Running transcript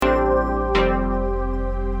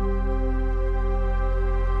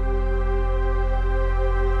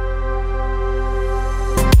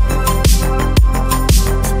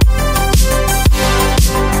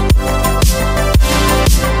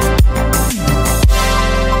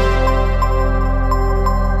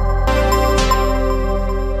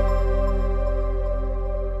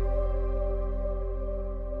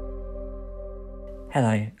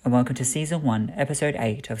welcome to Season 1, Episode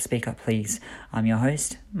 8 of Speak Up Please. I'm your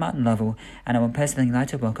host, Martin Lovell, and I would personally like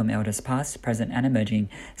to welcome elders past, present and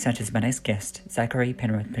emerging, such as my next guest, Zachary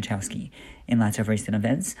Penrith-Pachowski. In light of recent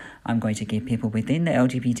events, I'm going to give people within the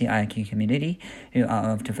LGBTIQ community who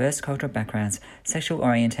are of diverse cultural backgrounds, sexual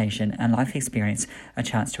orientation and life experience a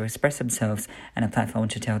chance to express themselves and a platform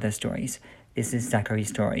to tell their stories. This is Zachary's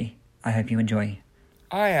story. I hope you enjoy.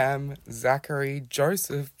 I am Zachary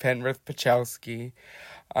Joseph Penrith-Pachowski.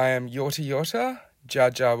 I am Yorta Yorta,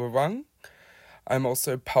 Jaja Warung. I'm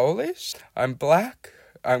also Polish. I'm black.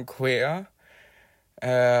 I'm queer.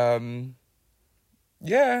 I don't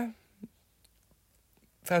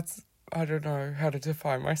know how to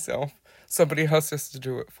define myself. Somebody else has to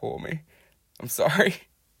do it for me. I'm sorry.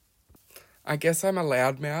 I guess I'm a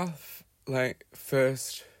loudmouth,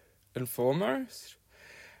 first and foremost.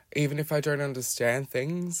 Even if I don't understand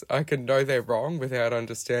things, I can know they're wrong without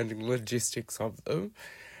understanding logistics of them.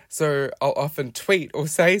 So I'll often tweet or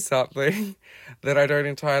say something that I don't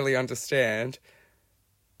entirely understand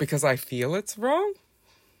because I feel it's wrong.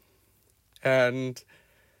 And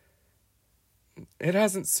it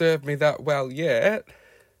hasn't served me that well yet.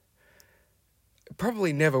 It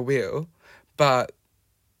probably never will, but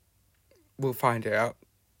we'll find out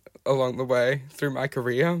along the way through my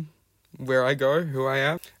career, where I go, who I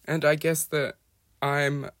am. And I guess that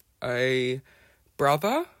I'm a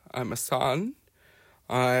brother, I'm a son,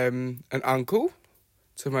 I'm an uncle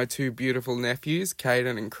to my two beautiful nephews,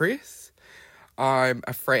 Caden and Chris. I'm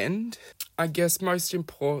a friend. I guess most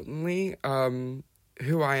importantly,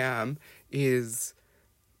 who I am is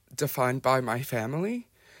defined by my family,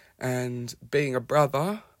 and being a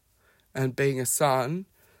brother and being a son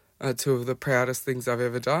are two of the proudest things I've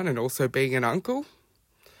ever done, and also being an uncle.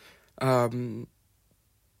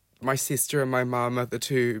 My sister and my mum are the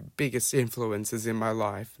two biggest influences in my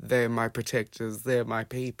life. They're my protectors, they're my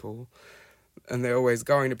people, and they're always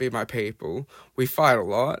going to be my people. We fight a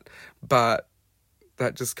lot, but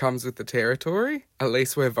that just comes with the territory. At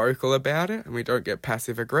least we're vocal about it, and we don't get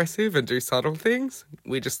passive-aggressive and do subtle things.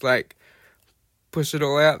 We just, push it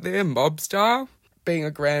all out there, mob style. Being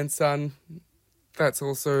a grandson, that's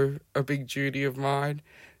also a big duty of mine,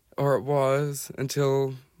 or it was,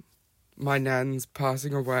 until my nan's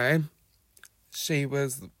passing away. She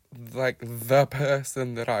was the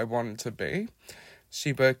person that I wanted to be.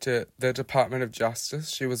 She worked at the Department of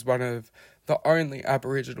Justice. She was one of the only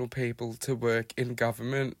Aboriginal people to work in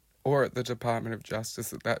government or at the Department of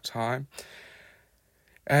Justice at that time.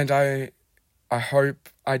 And I hope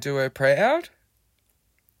I do her proud.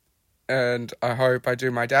 And I hope I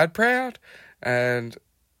do my dad proud. And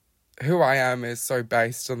who I am is so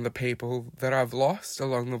based on the people that I've lost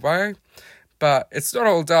along the way. But it's not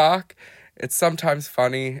all dark. It's sometimes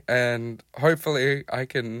funny, and hopefully I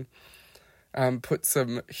can put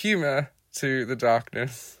some humour to the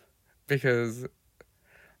darkness, because,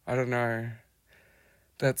 I don't know,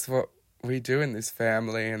 that's what we do in this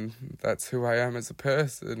family, and that's who I am as a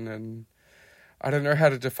person, and I don't know how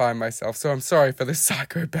to define myself, so I'm sorry for this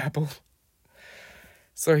psychobabble.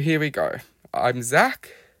 So here we go. I'm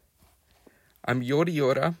Zach. I'm Yorta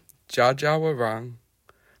Yorta, Jaja Warung.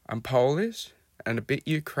 I'm Polish and a bit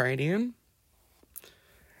Ukrainian.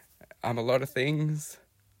 I'm a lot of things.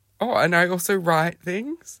 Oh, and I also write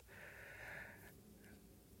things.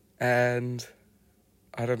 And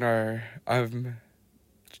I don't know,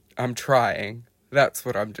 I'm trying. That's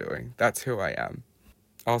what I'm doing. That's who I am.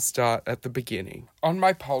 I'll start at the beginning. On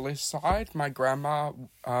my Polish side, my grandma,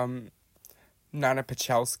 Nana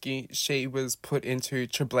Pachowski, she was put into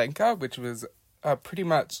Treblinka, which was a pretty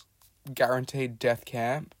much guaranteed death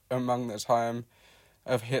camp among the time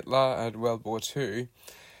of Hitler and World War II.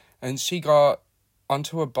 And she got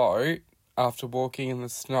onto a boat after walking in the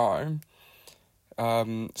snow.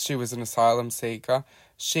 She was an asylum seeker.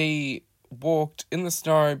 She walked in the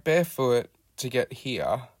snow barefoot to get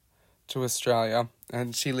here to Australia.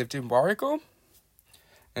 And she lived in Warragul.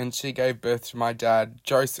 And she gave birth to my dad,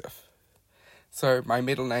 Joseph. So my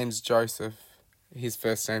middle name's Joseph. His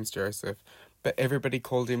first name's Joseph. But everybody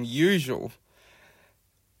called him Usual.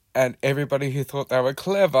 And everybody who thought they were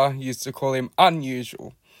clever used to call him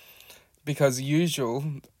Unusual. Because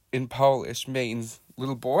usual in Polish means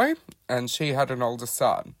little boy, and she had an older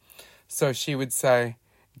son. So she would say,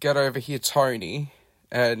 "Get over here, Tony,"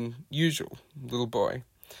 and usual, little boy.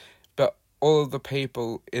 But all of the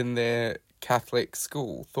people in their Catholic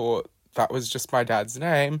school thought that was just my dad's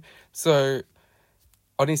name. So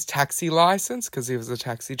on his taxi license, because he was a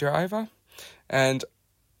taxi driver, and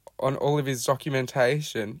on all of his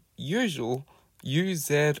documentation, Usual,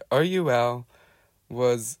 Uzoul,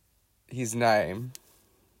 was his name.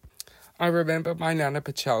 I remember my Nana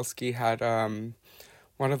Pachelski had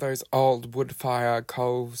one of those old wood fire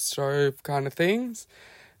coal stove kind of things.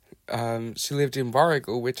 She lived in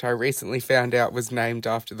Warrigal, which I recently found out was named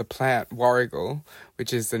after the plant Warrigal,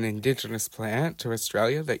 which is an indigenous plant to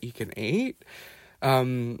Australia that you can eat.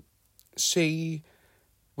 She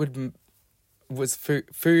food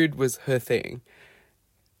was her thing.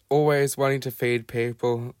 Always wanting to feed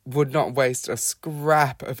people, would not waste a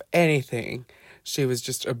scrap of anything. She was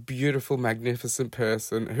just a beautiful, magnificent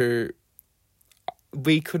person who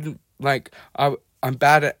we couldn't, I'm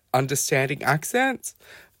bad at understanding accents,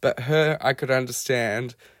 but her I could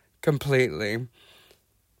understand completely.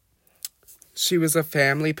 She was a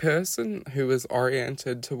family person who was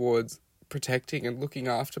oriented towards protecting and looking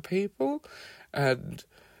after people, and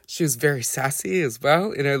she was very sassy as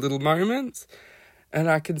well in her little moments. And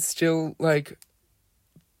I can still, I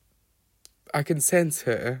can sense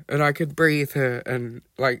her, and I can breathe her, and,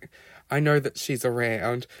 I know that she's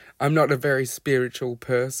around. I'm not a very spiritual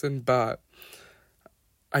person, but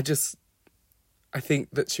I think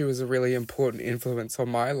that she was a really important influence on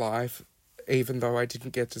my life, even though I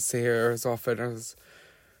didn't get to see her as often as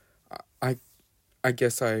I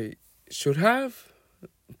guess I should have,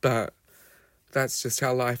 but that's just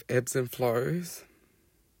how life ebbs and flows.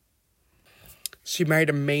 She made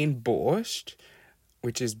a mean borscht,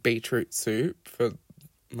 which is beetroot soup, for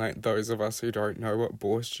those of us who don't know what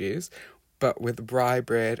borscht is, but with rye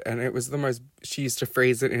bread, and it was she used to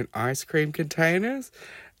freeze it in ice cream containers,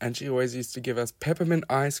 and she always used to give us peppermint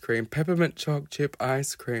ice cream, peppermint choc chip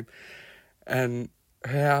ice cream, and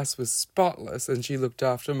her house was spotless, and she looked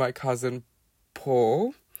after my cousin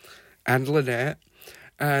Paul and Lynette,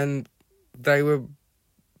 and they were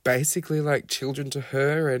basically like children to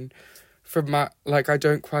her. And from my, I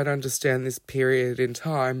don't quite understand this period in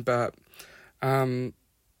time, but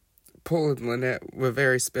Paul and Lynette were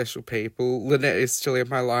very special people. Lynette is still in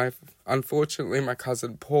my life. Unfortunately, my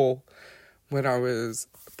cousin Paul, when I was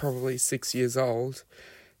probably 6 years old,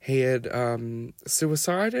 he had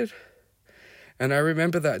suicided. And I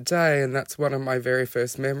remember that day, and that's one of my very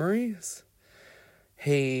first memories.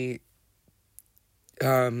 His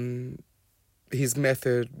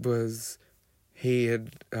method was he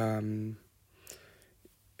had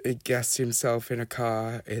gassed himself in a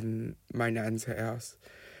car in my nan's house,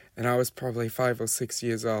 and I was probably 5 or 6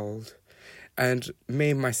 years old. And me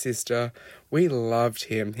and my sister, we loved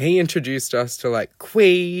him. He introduced us to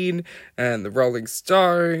Queen and the Rolling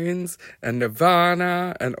Stones and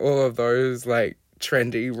Nirvana and all of those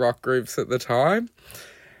trendy rock groups at the time.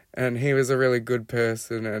 And he was a really good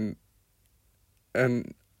person,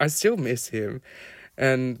 and I still miss him.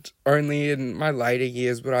 And only in my later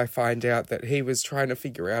years would I find out that he was trying to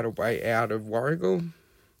figure out a way out of Warrigal,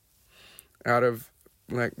 out of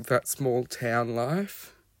that small town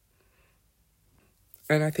life.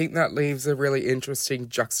 And I think that leaves a really interesting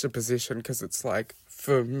juxtaposition, because it's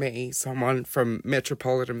for me, someone from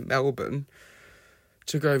metropolitan Melbourne,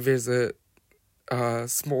 to go visit a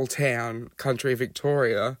small town, country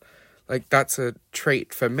Victoria, that's a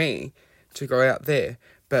treat for me to go out there.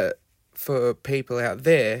 But for people out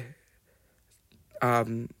there,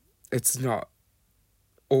 it's not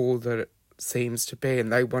all that it seems to be,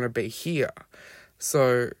 and they want to be here.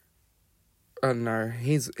 So, I don't know,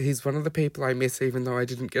 he's one of the people I miss, even though I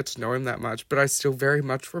didn't get to know him that much, but I still very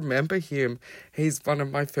much remember him. He's one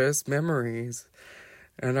of my first memories,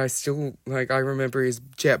 and I still, I remember his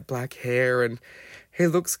jet black hair, and he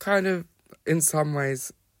looks kind of, in some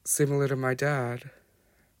ways, similar to my dad.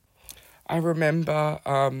 I remember,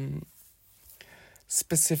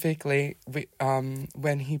 specifically,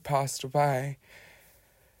 when he passed away,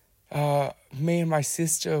 me and my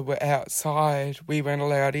sister were outside. We weren't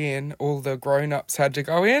allowed in. All the grown-ups had to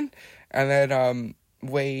go in. And then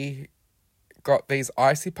we got these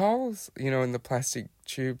icy poles, in the plastic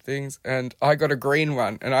tube things. And I got a green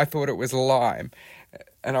one, and I thought it was lime.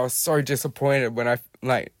 And I was so disappointed when I,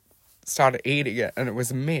 started eating it, and it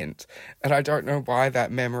was mint. And I don't know why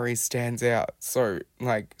that memory stands out so,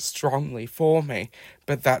 strongly for me.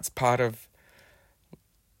 But that's part of,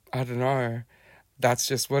 I don't know, that's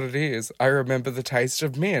just what it is. I remember the taste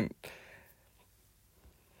of mint.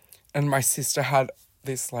 And my sister had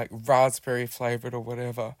this, raspberry flavoured or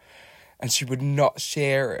whatever, and she would not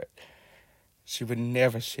share it. She would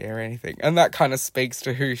never share anything. And that kind of speaks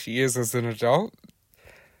to who she is as an adult.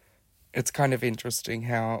 It's kind of interesting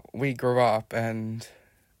how we grew up, and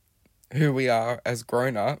who we are as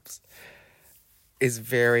grown-ups is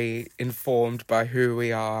very informed by who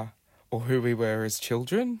we are or who we were as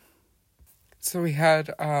children. So we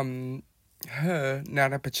had her,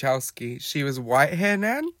 Nana Pachelski. She was white hair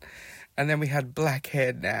Nan, and then we had black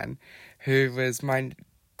hair Nan, who was my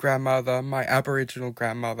grandmother, my Aboriginal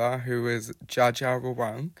grandmother, who was Jaja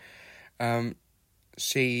Rawang.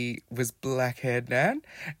 She was black-haired Nan,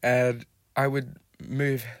 and I would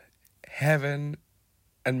move heaven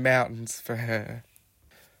and mountains for her.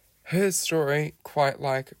 Her story, quite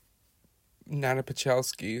like Nana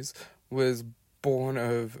Pachelski's, was born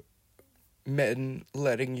of men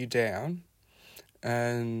letting you down,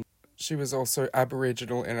 and she was also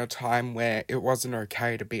Aboriginal in a time where it wasn't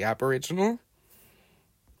okay to be Aboriginal.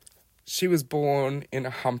 She was born in a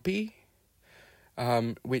humpy,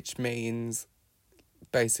 which means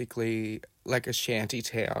basically like a shanty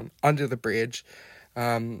town under the bridge.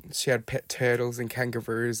 She had pet turtles and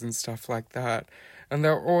kangaroos and stuff like that. And they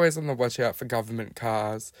were always on the watch out for government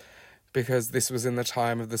cars because this was in the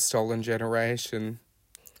time of the stolen generation.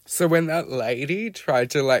 So when that lady tried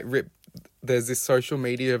to rip, there's this social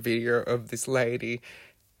media video of this lady,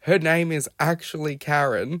 her name is actually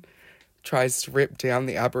Karen, tries to rip down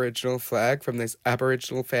the Aboriginal flag from this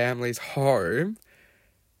Aboriginal family's home.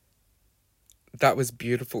 That was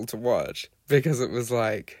beautiful to watch because it was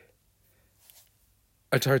like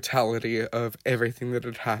a totality of everything that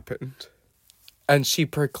had happened. And she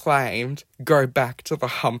proclaimed, "Go back to the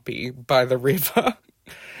humpy by the river."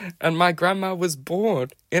 And my grandma was born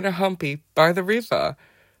in a humpy by the river.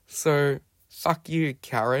 So, fuck you,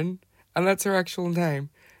 Karen. And that's her actual name.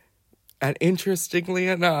 And interestingly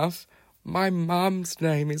enough, my mum's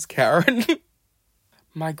name is Karen.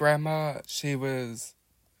 My grandma, she was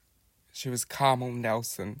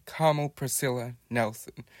Carmel Priscilla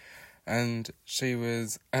Nelson. And she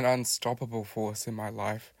was an unstoppable force in my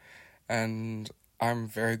life. And I'm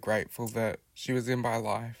very grateful that she was in my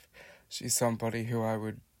life. She's somebody who I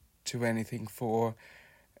would do anything for.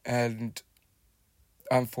 And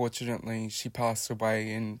unfortunately, she passed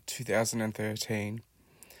away in 2013.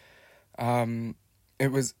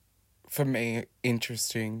 It was, for me,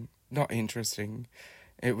 not interesting.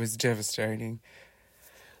 It was devastating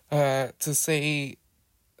to see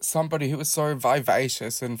somebody who was so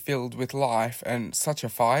vivacious and filled with life and such a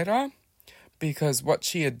fighter, because what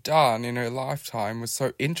she had done in her lifetime was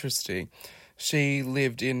so interesting. She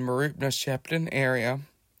lived in Marupna Shepton area,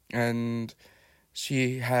 and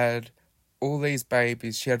she had all these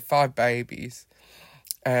babies. She had 5 babies,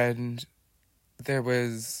 and there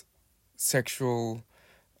was sexual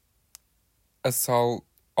assault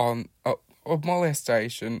or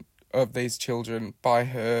molestation of these children by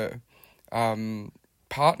her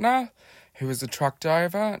partner, who was a truck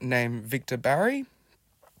driver named Victor Barry.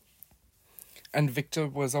 And Victor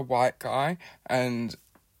was a white guy, and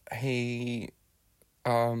he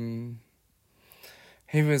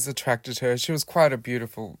was attracted to her. She was quite a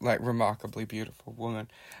beautiful, remarkably beautiful woman.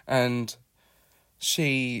 And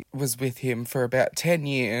she was with him for about 10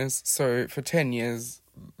 years. So for 10 years,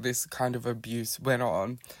 this kind of abuse went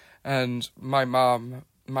on. And my mum,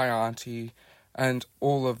 my auntie, and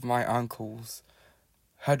all of my uncles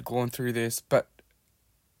had gone through this, but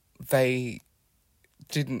they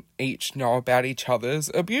didn't each know about each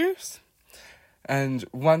other's abuse. And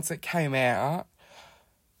once it came out,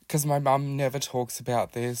 because my mum never talks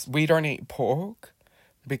about this, we don't eat pork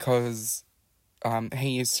because he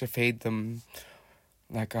used to feed them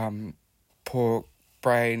pork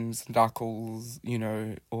brains, knuckles,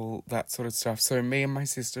 all that sort of stuff. So me and my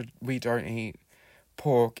sister, we don't eat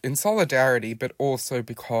pork in solidarity, but also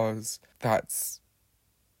because that's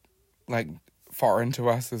foreign to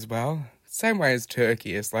us as well. Same way as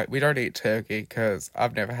turkey is, we don't eat turkey because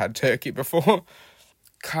I've never had turkey before.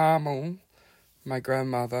 Carmel, my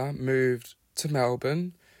grandmother, moved to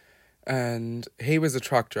Melbourne, and he was a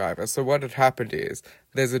truck driver. So what had happened is,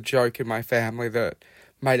 there's a joke in my family that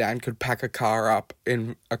my dad could pack a car up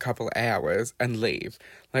in a couple of hours and leave.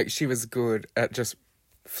 She was good at just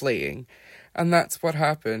fleeing. And that's what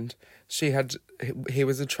happened. He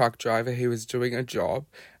was a truck driver, he was doing a job,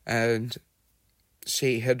 and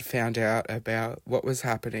she had found out about what was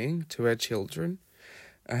happening to her children,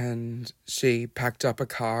 and she packed up a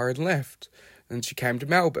car and left, and she came to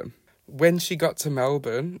Melbourne. When she got to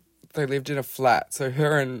Melbourne, they lived in a flat, so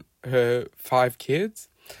her and her 5 kids,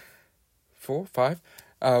 4, 5,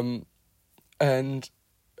 and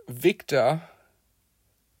Victor,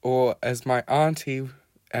 or as my auntie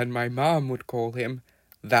and my mum would call him,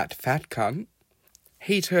 that fat cunt,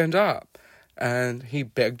 he turned up. And he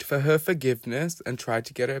begged for her forgiveness and tried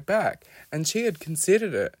to get her back. And she had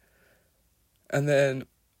considered it. And then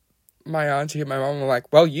my auntie and my mum were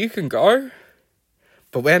like, "Well, you can go,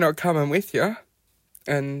 but we're not coming with you."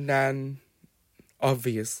 And Nan,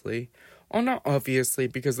 obviously, or not obviously,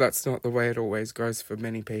 because that's not the way it always goes for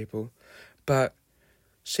many people, but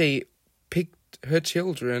she picked her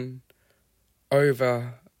children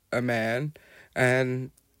over a man.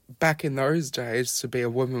 And back in those days, to be a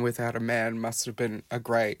woman without a man must have been a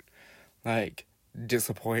great, like,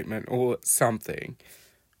 disappointment or something.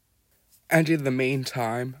 And in the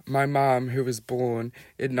meantime, my mum, who was born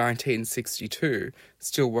in 1962,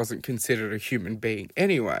 still wasn't considered a human being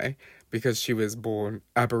anyway, because she was born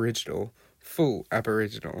Aboriginal, full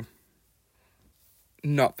Aboriginal.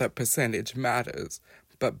 Not that percentage matters,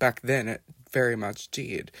 but back then it very much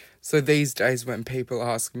did. So these days when people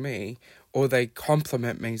ask me, or they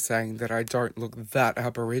compliment me saying that I don't look that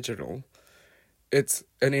Aboriginal, it's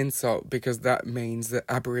an insult, because that means that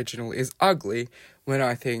Aboriginal is ugly, when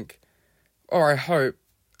I think, or I hope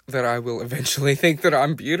that I will eventually think that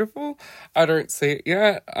I'm beautiful. I don't see it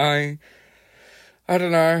yet. I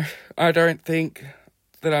don't know. I don't think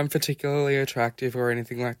that I'm particularly attractive or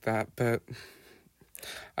anything like that, but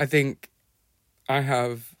I think I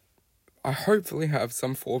hopefully have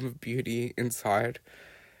some form of beauty inside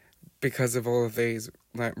because of all of these,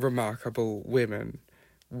 like, remarkable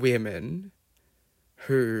women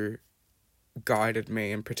who guided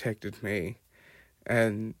me and protected me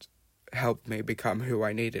and helped me become who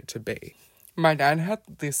I needed to be. My nan had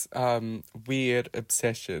this weird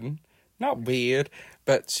obsession. Not weird,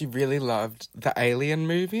 but she really loved the Alien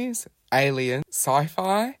movies. Alien,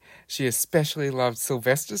 sci-fi. She especially loved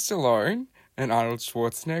Sylvester Stallone and Arnold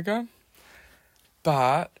Schwarzenegger.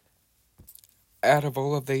 But out of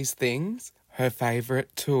all of these things, her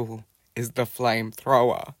favourite tool is the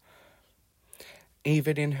flamethrower.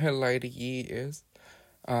 Even in her later years,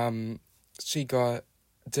 she got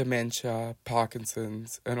dementia,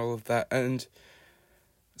 Parkinson's, and all of that, and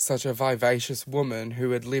such a vivacious woman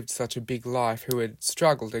who had lived such a big life, who had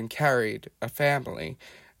struggled and carried a family.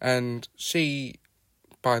 And she,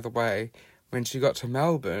 by the way, when she got to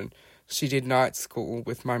Melbourne, she did night school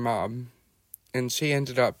with my mum, and she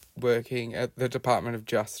ended up working at the Department of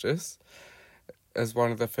Justice as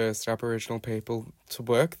one of the first Aboriginal people to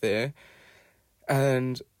work there,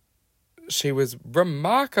 and she was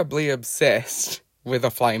remarkably obsessed with a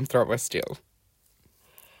flamethrower still.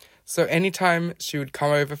 So anytime she would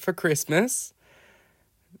come over for Christmas,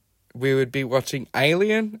 we would be watching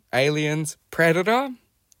Aliens, Predator,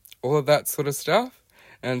 all of that sort of stuff.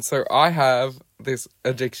 And so I have this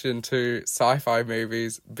addiction to sci-fi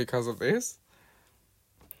movies because of this.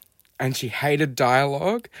 And she hated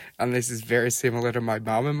dialogue, and this is very similar to my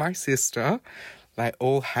mum and my sister. They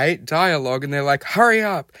all hate dialogue, and they're like, hurry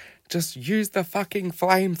up, just use the fucking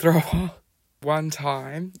flamethrower. One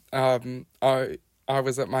time, I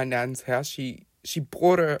was at my nan's house. She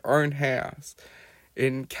bought her own house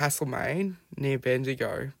in Castlemaine, near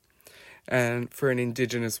Bendigo. And for an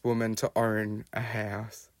Indigenous woman to own a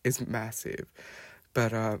house is massive.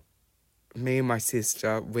 But me and my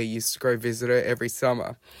sister, we used to go visit her every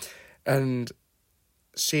summer. And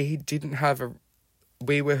she didn't have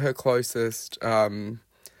we were her closest,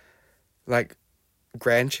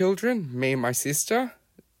 grandchildren, me and my sister.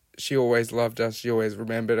 She always loved us, she always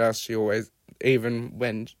remembered us, she always, even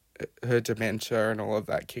when her dementia and all of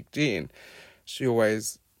that kicked in, she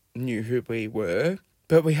always knew who we were.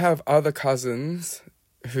 But we have other cousins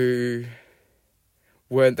who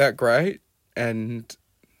weren't that great and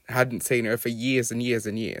hadn't seen her for years and years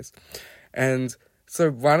and years. And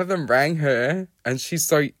so one of them rang her, and she's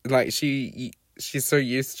so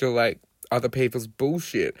used to, like, other people's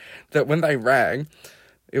bullshit that when they rang,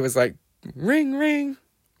 it was like, ring, ring,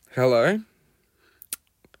 hello.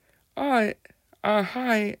 Hi,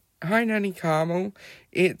 Nanny Carmel,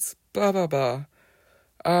 it's blah, blah, blah.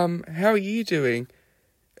 How are you doing?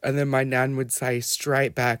 And then my nan would say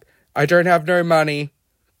straight back, I don't have no money.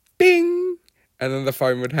 Bing! And then the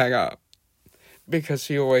phone would hang up. Because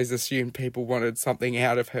she always assumed people wanted something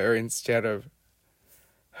out of her instead of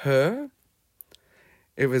her.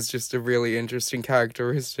 It was just a really interesting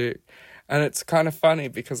characteristic. And it's kind of funny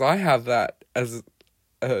because I have that as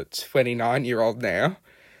a 29-year-old now.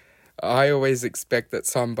 I always expect that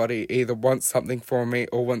somebody either wants something from me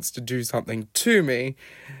or wants to do something to me.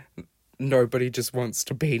 Nobody just wants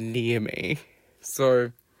to be near me.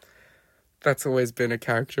 So that's always been a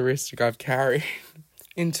characteristic I've carried.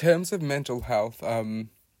 In terms of mental health,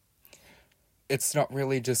 it's not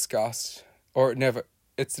really discussed, or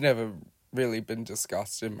it's never really been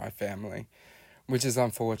discussed in my family, which is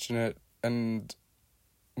unfortunate. And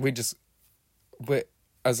we're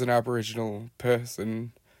as an Aboriginal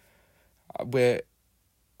person, I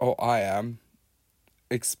am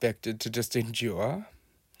expected to just endure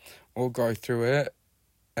or go through it,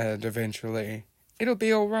 and eventually it'll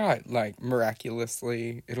be all right. Like,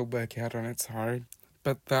 miraculously, it'll work out on its own.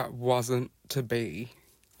 But that wasn't to be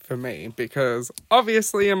for me, because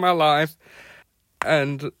obviously in my life,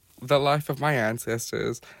 and the life of my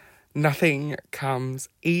ancestors, nothing comes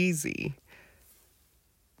easy.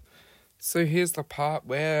 So here's the part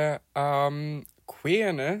where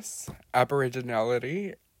queerness,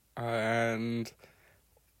 aboriginality, and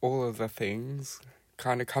all of the things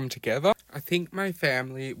kind of come together. I think my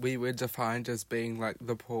family, we were defined as being like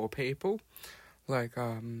the poor people. Like,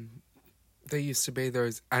 there used to be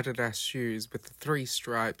those Adidas shoes with the 3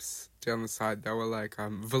 stripes down the side. They were like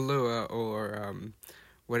velour or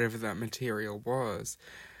whatever that material was.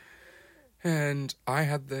 And I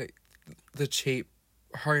had the cheap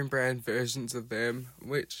home brand versions of them,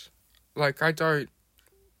 which, like,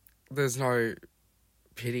 there's no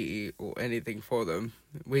pity or anything for them.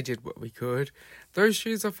 We did what we could. Those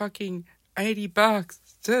shoes are fucking $80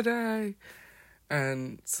 today.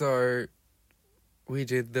 And so we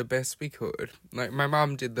did the best we could. Like, my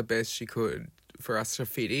mum did the best she could for us to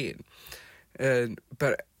fit in.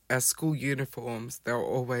 But our school uniforms, they were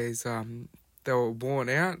always they were worn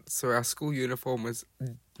out. So our school uniform was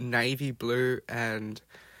navy blue and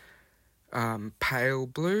pale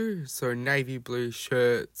blue. So navy blue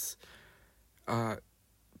shirts,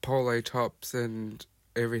 polo tops and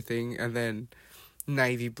everything, and then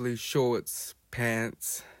navy blue shorts,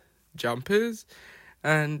 pants, jumpers,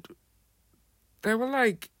 and they were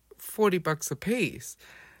like $40 a piece.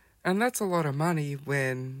 And that's a lot of money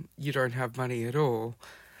when you don't have money at all.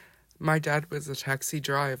 My dad was a taxi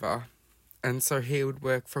driver, and so he would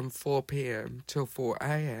work from 4 p.m. till 4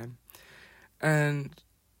 a.m. And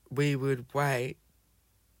we would wait,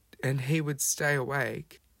 and he would stay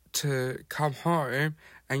awake to come home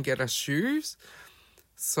and get us shoes.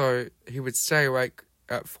 So he would stay awake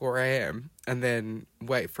at 4 a.m. and then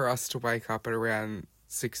wait for us to wake up at around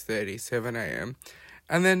 6:30, 7 a.m.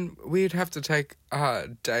 And then we'd have to take a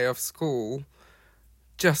day off school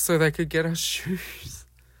just so they could get us shoes.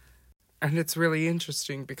 And it's really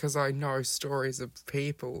interesting because I know stories of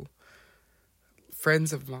people,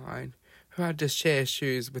 friends of mine, who had to share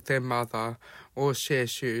shoes with their mother or share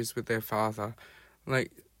shoes with their father,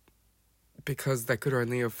 like, because they could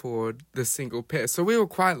only afford the single pair. So we were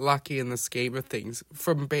quite lucky in the scheme of things.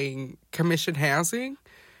 From being commission housing,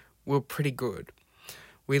 we were pretty good.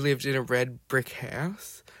 We lived in a red brick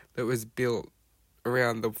house that was built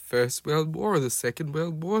around the First World War or the Second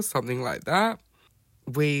World War, something like that.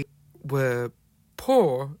 We were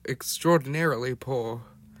poor, extraordinarily poor,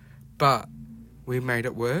 but we made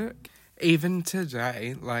it work. Even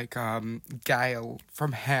today, like Gail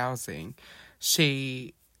from housing,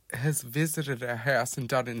 she has visited our house and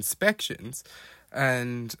done inspections,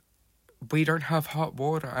 and we don't have hot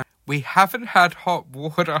water. We haven't had hot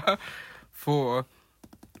water for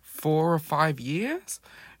 4 or 5 years.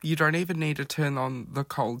 You don't even need to turn on the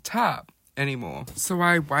cold tap anymore. So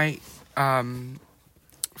I wait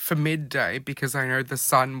for midday because I know the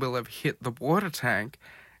sun will have hit the water tank,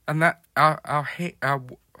 and that our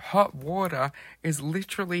hot water is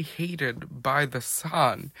literally heated by the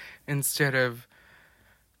sun instead of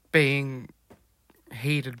being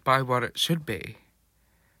heated by what it should be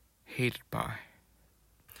heated by.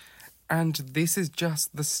 And this is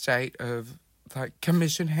just the state of, like,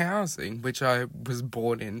 commission housing, which I was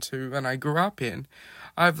born into and I grew up in.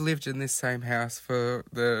 I've lived in this same house for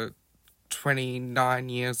the 29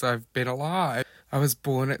 years I've been alive. I was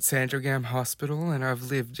born at Sandringham Hospital and I've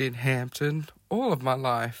lived in Hampton all of my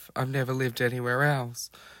life. I've never lived anywhere else.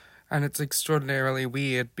 And it's extraordinarily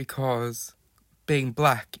weird because being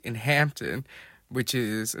black in Hampton, which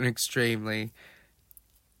is an extremely...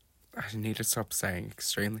 I need to stop saying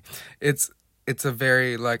extremely. It's a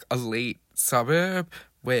very, like, elite suburb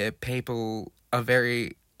where people are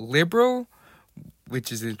very liberal,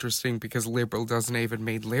 which is interesting because liberal doesn't even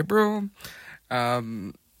mean liberal.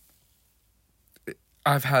 I've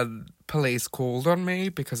had police called on me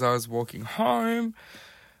because I was walking home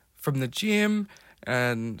from the gym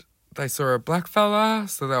and they saw a black fella,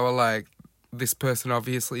 so they were like, this person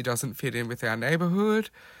obviously doesn't fit in with our neighbourhood,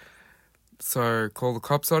 so call the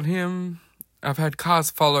cops on him. I've had cars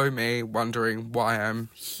follow me wondering why I'm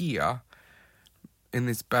here in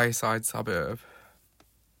this Bayside suburb.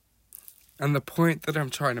 And the point that I'm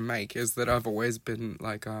trying to make is that I've always been,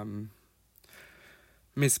 like,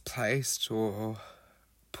 misplaced or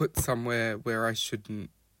put somewhere where I shouldn't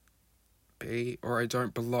be or I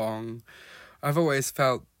don't belong. I've always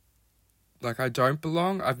felt like I don't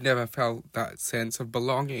belong. I've never felt that sense of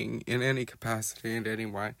belonging in any capacity in any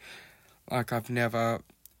way. Like, I've never,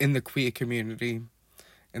 in the queer community,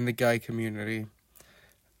 in the gay community,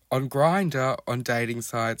 on Grindr, on dating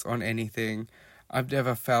sites, on anything, I've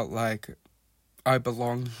never felt like I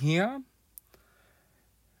belong here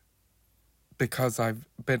because I've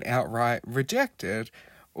been outright rejected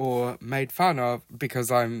or made fun of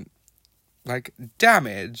because I'm, like,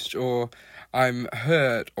 damaged or I'm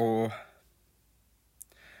hurt or,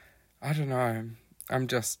 I don't know, I'm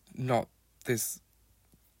just not this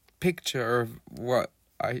picture of what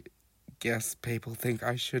I guess people think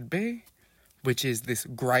I should be, which is this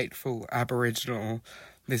grateful Aboriginal,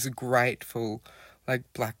 this grateful, like,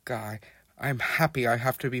 black guy. I'm happy. I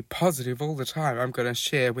have to be positive all the time. I'm going to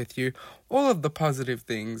share with you all of the positive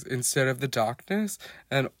things instead of the darkness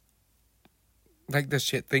and, like, the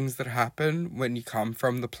shit things that happen when you come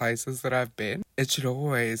from the places that I've been. It should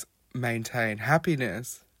always maintain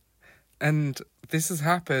happiness. And this has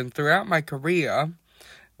happened throughout my career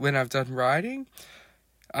when I've done writing.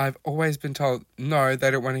 I've always been told, no, they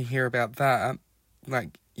don't want to hear about that.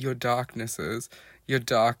 Like, your darknesses, your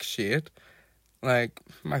dark shit. Like,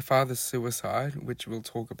 my father's suicide, which we'll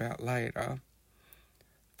talk about later.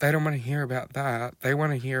 They don't want to hear about that. They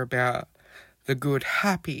want to hear about the good,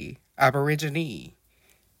 happy Aborigine.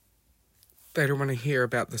 They don't want to hear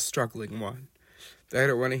about the struggling one. They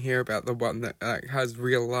don't want to hear about the one that has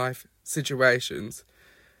real life situations.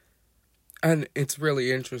 And it's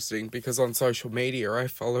really interesting because on social media I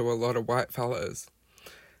follow a lot of white fellas.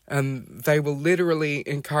 And they will literally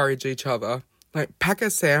encourage each other. Like, pack a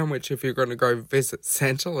sandwich if you're going to go visit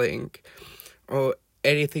Centrelink or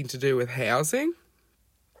anything to do with housing.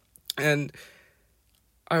 And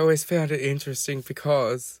I always found it interesting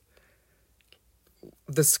because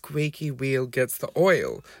the squeaky wheel gets the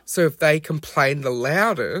oil. So if they complain the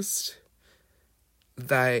loudest,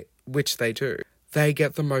 which they do, they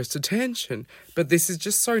get the most attention. But this is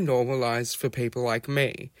just so normalised for people like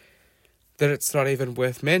me that it's not even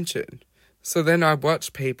worth mention. So then I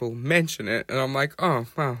watch people mention it and I'm like, oh,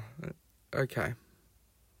 well, okay.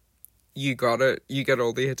 You got it. You get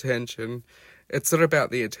all the attention. It's not about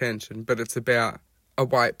the attention, but it's about a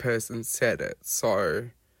white person said it. So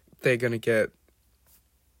they're going to get,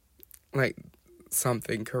 like,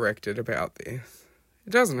 something corrected about this. It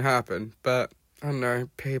doesn't happen, but I don't know,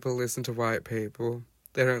 people listen to white people.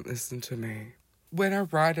 They don't listen to me. When I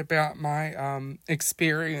write about my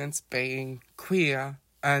experience being queer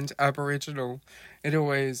and Aboriginal, it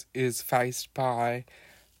always is faced by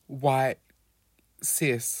white,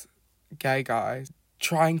 cis, gay guys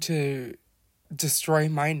trying to destroy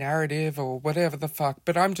my narrative or whatever the fuck,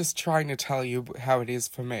 but I'm just trying to tell you how it is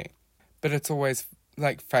for me. But it's always,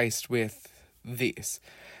 like, faced with this.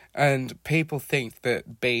 And people think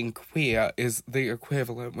that being queer is the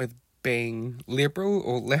equivalent with being liberal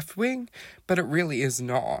or left-wing, but it really is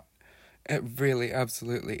not. It really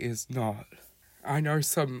absolutely is not. I know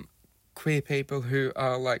some queer people who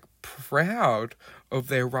are, like, proud of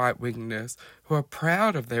their right-wingness, who are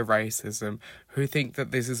proud of their racism, who think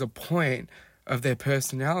that this is a point of their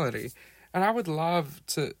personality. And I would love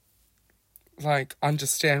to, like,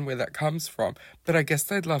 understand where that comes from, but I guess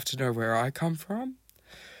they'd love to know where I come from.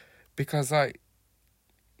 Because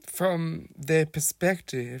from their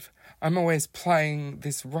perspective, I'm always playing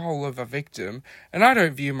this role of a victim, and I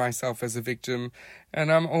don't view myself as a victim,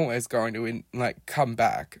 and I'm always going to, come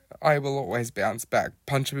back. I will always bounce back.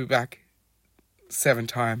 Punch me back 7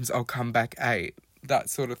 times, I'll come back 8. That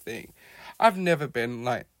sort of thing. I've never been,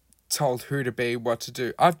 told who to be, what to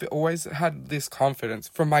do. I've always had this confidence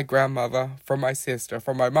from my grandmother, from my sister,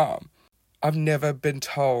 from my mom. I've never been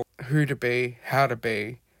told who to be, how to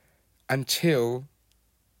be, until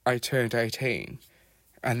I turned 18.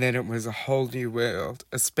 And then it was a whole new world,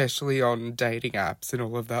 especially on dating apps and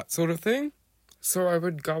all of that sort of thing. So I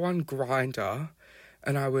would go on Grindr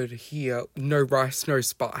and I would hear no rice, no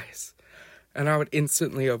spice. And I would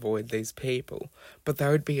instantly avoid these people. But they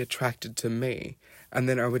would be attracted to me. And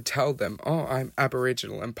then I would tell them, oh, I'm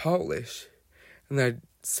Aboriginal and Polish. And they'd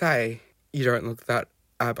say, you don't look that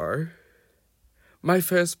Abo. My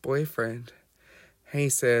first boyfriend, he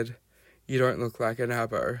said, you don't look like an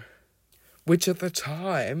Abo. Which at the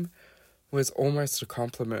time was almost a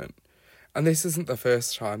compliment. And this isn't the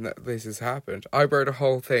first time that this has happened. I wrote a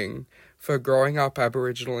whole thing for growing up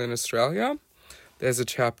Aboriginal in Australia. There's a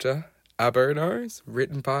chapter, Abo Knows,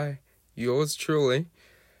 written by yours truly.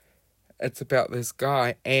 It's about this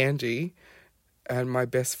guy, Andy, and my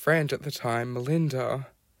best friend at the time, Melinda,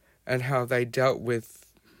 and how they dealt with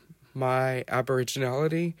my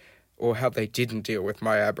Aboriginality, or how they didn't deal with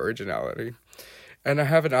my Aboriginality. And I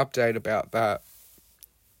have an update about that,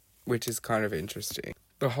 which is kind of interesting.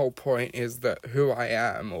 The whole point is that who I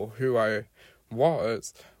am, or who I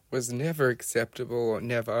was never acceptable, or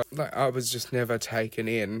never, I was just never taken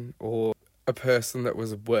in, or a person that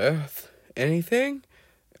was worth anything.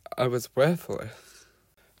 I was worthless.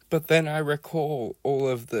 But then I recall all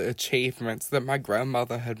of the achievements that my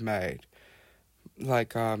grandmother had made.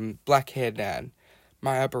 Like, black-haired Nan,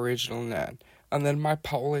 my Aboriginal Nan, and then my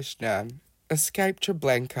Polish Nan escaped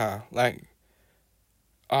Treblinka. Like,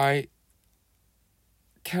 I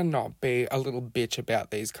cannot be a little bitch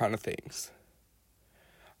about these kind of things.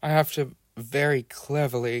 I have to very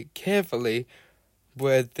cleverly, carefully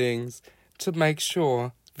word things to make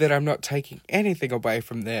sure that I'm not taking anything away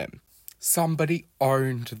from them. Somebody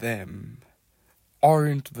owned them.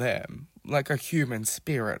 Owned them. Like a human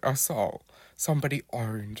spirit, a soul. Somebody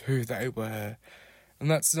owned who they were.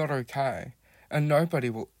 And that's not okay. And nobody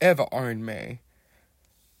will ever own me.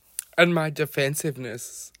 And my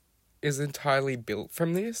defensiveness is entirely built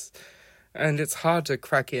from this. And it's hard to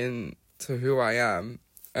crack into who I am.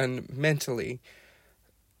 And mentally,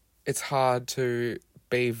 it's hard to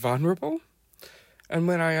be vulnerable. And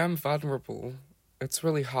when I am vulnerable, it's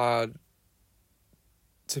really hard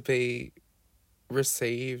to be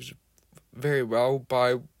received very well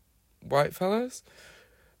by white fellas.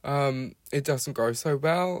 It doesn't go so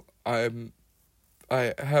well. I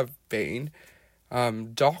have been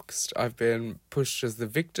doxxed. I've been pushed as the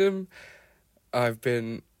victim. I've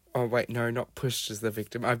been not pushed as the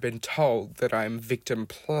victim. I've been told that I'm victim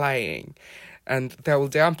playing, and they will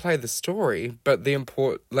downplay the story, but the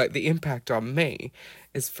impact on me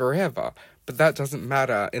is forever. But that doesn't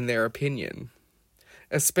matter in their opinion,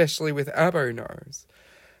 especially with Abo Nose.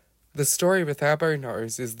 The story with Abo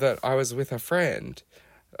Nose is that I was with a friend,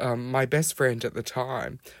 my best friend at the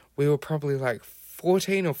time. We were probably like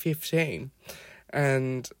 14 or 15,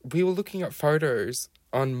 and we were looking at photos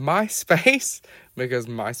on MySpace, because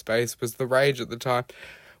MySpace was the rage at the time.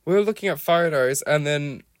 We were looking at photos, and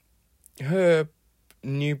then her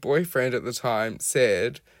new boyfriend at the time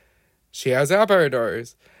said, she has Abo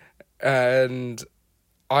Nose, and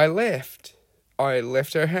I left. I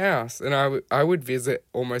left her house, and I would visit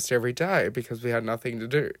almost every day because we had nothing to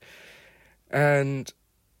do. And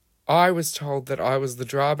I was told that I was the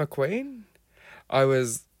drama queen. I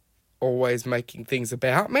was always making things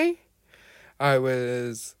about me. I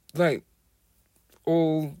was, like,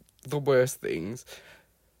 all the worst things.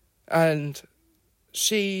 And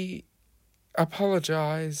she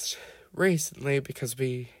apologized recently because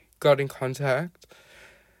we got in contact.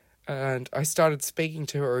 And I started speaking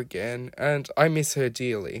to her again, and I miss her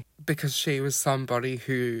dearly, because she was somebody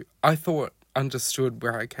who I thought understood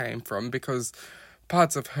where I came from, because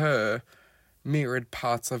parts of her mirrored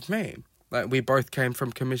parts of me. Like, we both came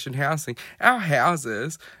from commission housing. Our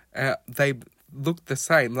houses, they looked the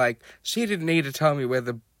same. Like, she didn't need to tell me where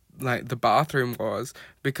the bathroom was,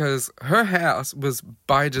 because her house was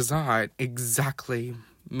by design exactly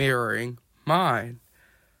mirroring mine.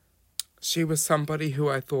 She was somebody who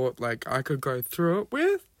I thought, like, I could go through it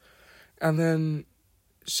with. And then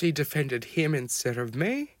she defended him instead of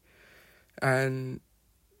me. And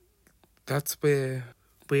that's where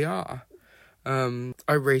we are.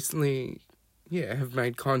 I recently, have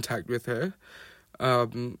made contact with her. I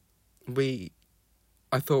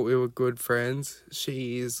thought we were good friends.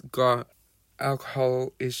 She's got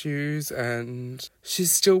alcohol issues, and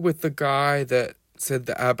she's still with the guy that said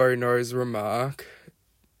the Abo Nose remark,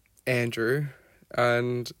 Andrew,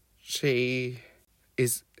 and she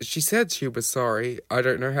said she was sorry. I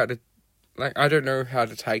don't know how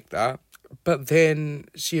to take that. But then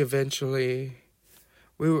she eventually,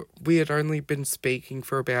 we had only been speaking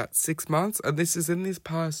for about 6 months, and this is in this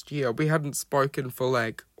past year. We hadn't spoken for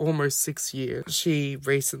like almost 6 years. She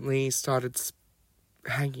recently started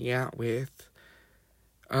hanging out with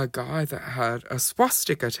a guy that had a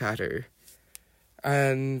swastika tattoo.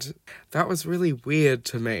 And that was really weird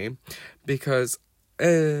to me, because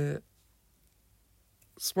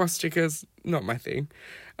swastika's not my thing.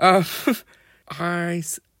 I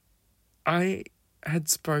had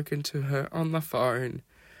spoken to her on the phone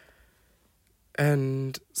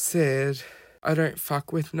and said, I don't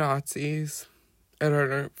fuck with Nazis, and I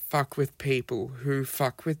don't fuck with people who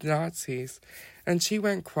fuck with Nazis. And she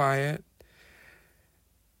went quiet.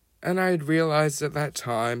 And I had realised at that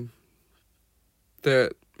time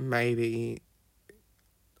that maybe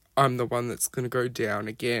I'm the one that's going to go down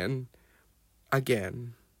again.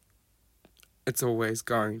 It's always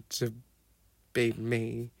going to be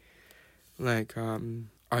me. Like,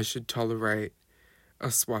 I should tolerate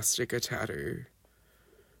a swastika tattoo,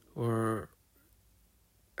 or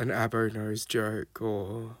an Abo Nose joke,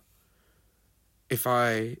 or if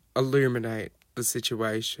I illuminate the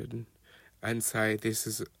situation and say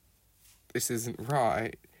this isn't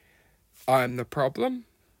right, I'm the problem.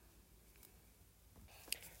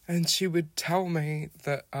 And she would tell me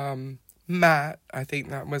that Matt, I think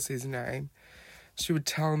that was his name, she would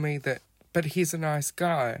tell me that, but he's a nice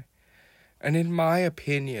guy. And in my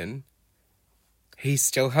opinion, he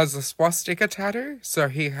still has a swastika tattoo, so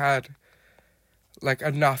he had, like,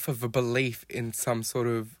 enough of a belief in some sort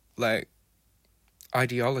of, like,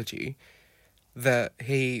 ideology that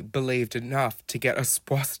he believed enough to get a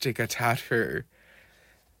swastika tattoo.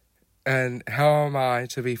 And how am I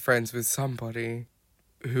to be friends with somebody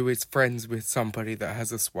who is friends with somebody that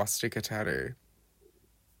has a swastika tattoo?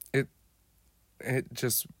 It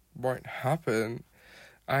just won't happen.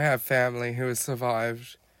 I have family who has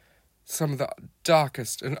survived some of the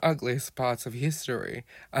darkest and ugliest parts of history,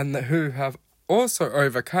 and who have also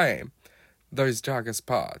overcame those darkest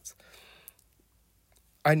parts.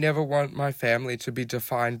 I never want my family to be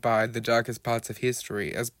defined by the darkest parts of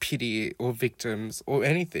history as pity or victims or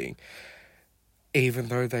anything. Even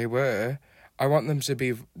though they were, I want them to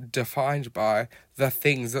be defined by the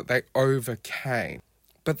things that they overcame.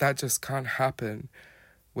 But that just can't happen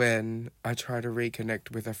when I try to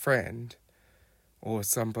reconnect with a friend or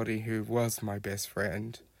somebody who was my best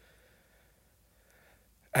friend,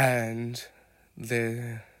 and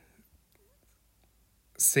they're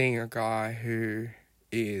seeing a guy who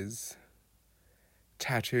is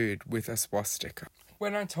tattooed with a swastika.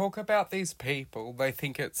 When I talk about these people, they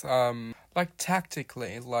think it's, like,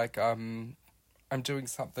 tactically, like, I'm doing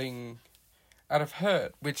something out of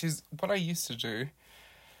hurt, which is what I used to do.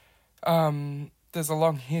 There's a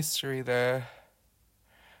long history there,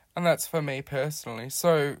 and that's for me personally.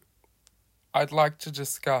 So I'd like to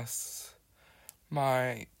discuss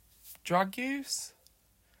my drug use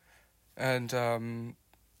and,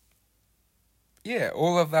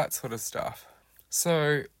 all of that sort of stuff.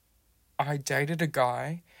 So I dated a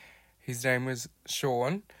guy. His name was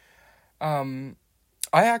Sean. I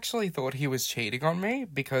actually thought he was cheating on me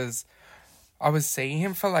because I was seeing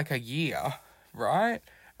him for like a year, right?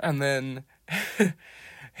 And then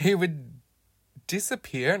he would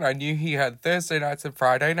disappear, and I knew he had Thursday nights and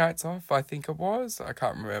Friday nights off, I think it was. I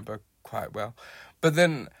can't remember quite well. But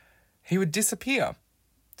then he would disappear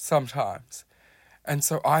sometimes. And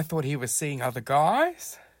so I thought he was seeing other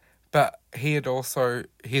guys, but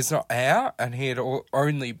he's not out, and he had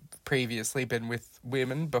only previously been with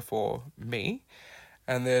women before me.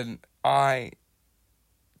 And then I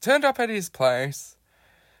turned up at his place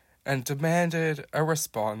and demanded a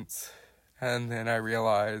response. And then I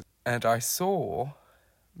realized, and I saw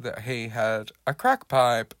that he had a crack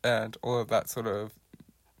pipe and all of that sort of,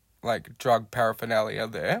 like, drug paraphernalia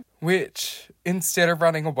there, which, instead of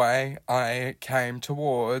running away, I came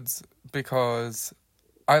towards because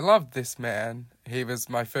I loved this man. He was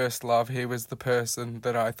my first love. He was the person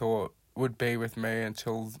that I thought would be with me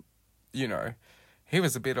until, he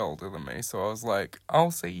was a bit older than me. So I was like,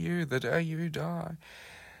 I'll see you the day you die.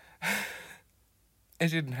 It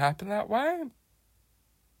didn't happen that way.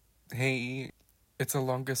 It's a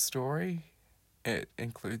longer story. It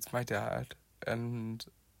includes my dad and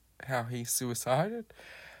how he suicided.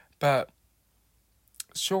 But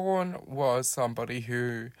Sean was somebody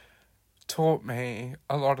who taught me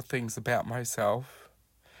a lot of things about myself.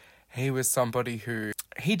 He was somebody who,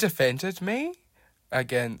 he defended me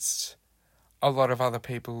against a lot of other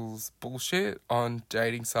people's bullshit on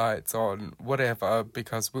dating sites, on whatever,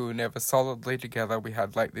 because we were never solidly together. We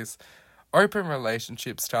had like this open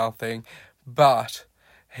relationship style thing, but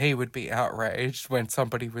he would be outraged when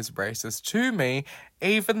somebody was racist to me,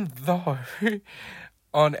 even though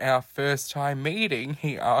on our first time meeting,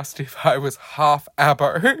 he asked if I was half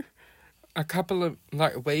Abo.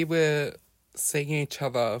 We were seeing each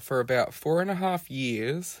other for about 4.5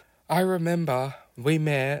 years. I remember we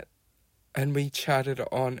met and we chatted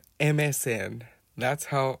on MSN. That's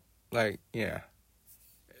how long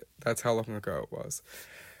ago it was.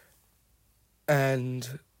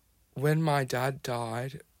 And when my dad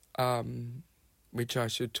died, which I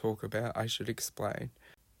should talk about, I should explain,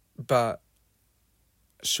 but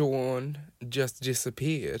Sean just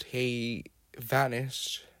disappeared. He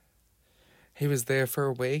vanished. He was there for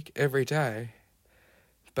a week every day.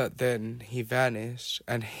 But then he vanished,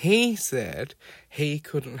 and he said he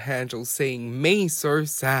couldn't handle seeing me so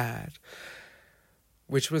sad.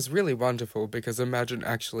 Which was really wonderful, because imagine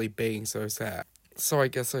actually being so sad. So I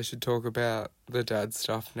guess I should talk about the dad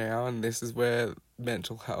stuff now, and this is where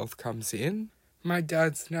mental health comes in. My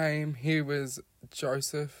dad's name, he was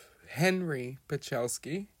Joseph Henry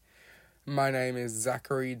Pachelski. My name is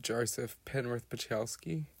Zachary Joseph Penrith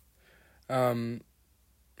Pachelski.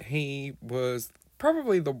 He was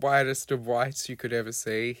probably the whitest of whites you could ever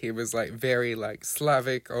see. He was like very like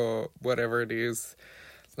Slavic or whatever it is,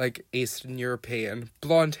 like Eastern European,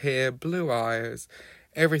 blonde hair, blue eyes,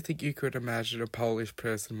 everything you could imagine a Polish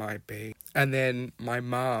person might be. And then my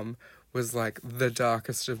mum was like the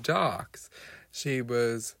darkest of darks. She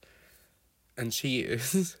was, and she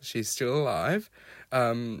is, she's still alive.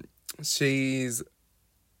 She's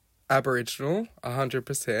Aboriginal,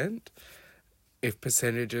 100%. If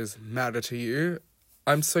percentages matter to you,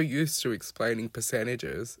 I'm so used to explaining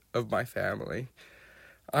percentages of my family.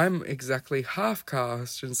 I'm exactly half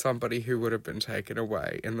caste and somebody who would have been taken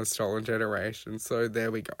away in the stolen generation. So there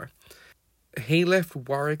we go. He left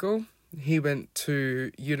Warrigal. He went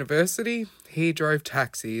to university. He drove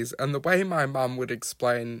taxis. And the way my mum would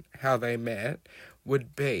explain how they met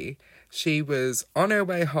would be she was on her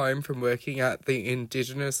way home from working at the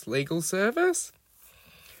Indigenous Legal Service.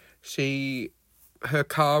 Her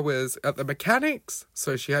car was at the mechanics,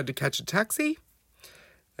 so she had to catch a taxi.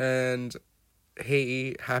 And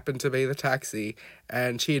he happened to be the taxi.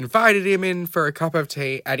 And she invited him in for a cup of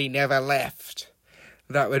tea, and he never left.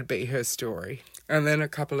 That would be her story. And then a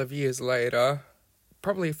couple of years later,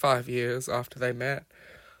 probably 5 years after they met,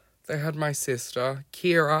 they had my sister,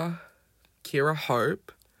 Kira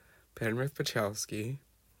Hope, Penrith Pachelski.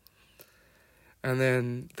 And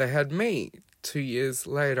then they had me 2 years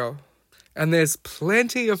later. And there's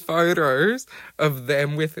plenty of photos of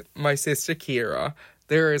them with my sister Kira.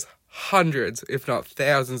 There is hundreds, if not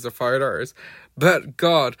thousands of photos. But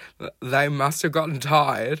God, they must have gotten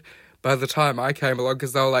tired by the time I came along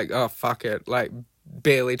because they were like, oh, fuck it. Like,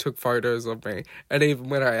 barely took photos of me. And even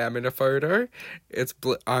when I am in a photo,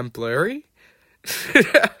 I'm blurry.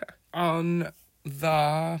 On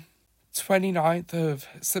the 29th of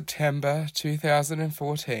September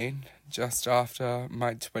 2014, just after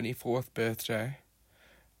my 24th birthday,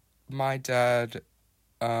 my dad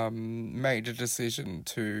made a decision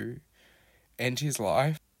to end his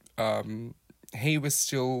life. He was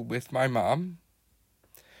still with my mum.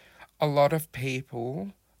 A lot of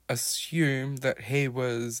people assume that he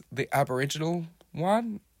was the Aboriginal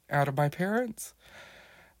one out of my parents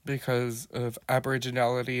because of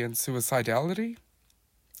Aboriginality and suicidality.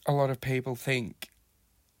 A lot of people think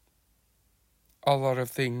a lot of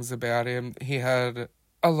things about him. He had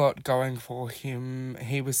a lot going for him.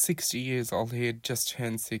 He was 60 years old. He had just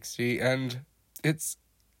turned 60, and it's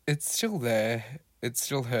still there. It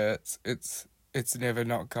still hurts. It's never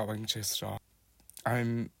not going to stop.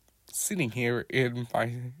 I'm sitting here in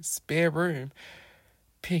my spare room,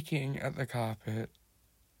 picking at the carpet,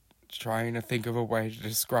 trying to think of a way to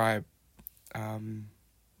describe how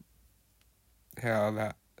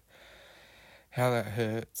that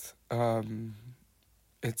hurts.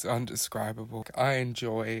 It's undescribable. I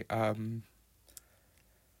enjoy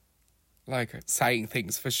saying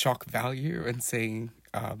things for shock value and seeing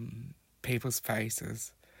people's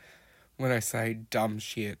faces when I say dumb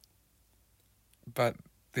shit. But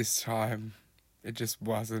this time it just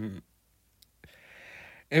wasn't.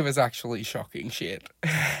 It was actually shocking shit.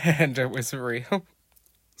 And it was real.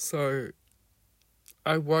 So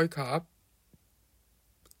I woke up.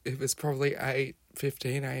 It was probably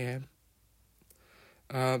 8:15 a.m.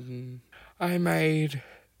 I made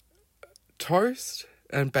toast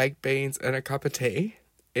and baked beans and a cup of tea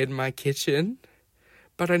in my kitchen,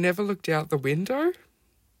 but I never looked out the window.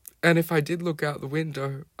 And if I did look out the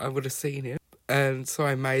window, I would have seen it. And so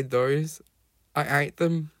I made those. I ate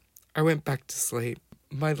them. I went back to sleep.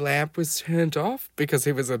 My lamp was turned off because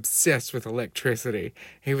he was obsessed with electricity.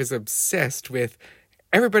 He was obsessed with,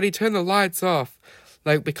 everybody turn the lights off.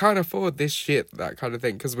 Like, we can't afford this shit, that kind of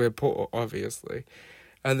thing, because we're poor, obviously.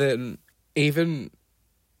 And then even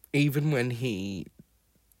when he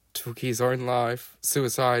took his own life,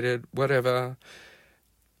 suicided, whatever,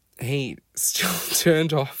 he still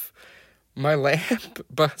turned off my lamp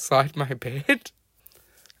beside my bed.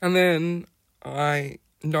 And then I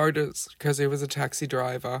noticed, because he was a taxi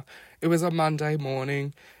driver, it was a Monday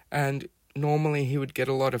morning, and normally he would get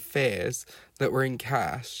a lot of fares that were in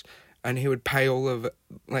cash, and he would pay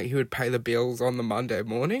he would pay the bills on the Monday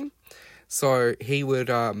morning. So he would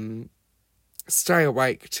stay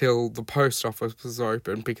awake till the post office was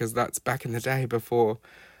open, because that's back in the day before...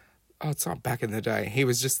 Oh, it's not back in the day. He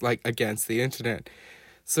was just, against the internet.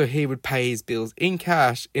 So he would pay his bills in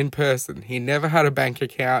cash, in person. He never had a bank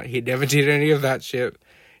account. He never did any of that shit.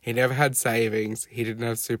 He never had savings. He didn't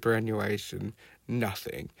have superannuation.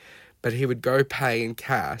 Nothing. But he would go pay in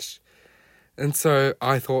cash. And so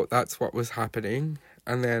I thought that's what was happening.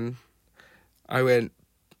 And then I went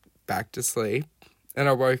back to sleep, and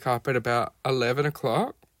I woke up at about 11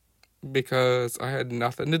 o'clock because I had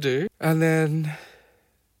nothing to do. And then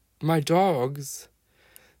my dogs,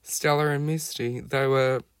 Stella and Misty, they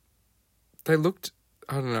looked,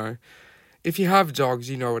 I don't know, if you have dogs,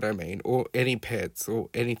 you know what I mean, or any pets, or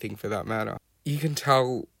anything for that matter. You can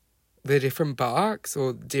tell they're different barks,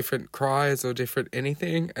 or different cries, or different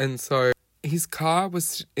anything, and so his car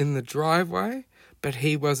was in the driveway, but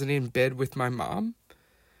he wasn't in bed with my mum,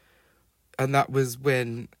 and that was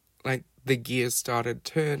when, like, the gears started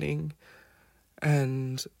turning,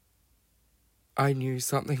 and I knew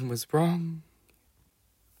something was wrong,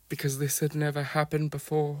 because this had never happened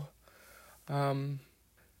before. And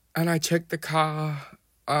I checked the car,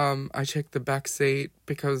 I checked the back seat,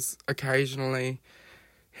 because occasionally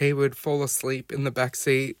he would fall asleep in the back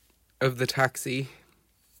seat of the taxi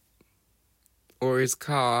or his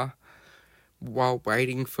car while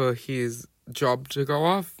waiting for his job to go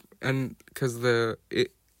off. And because I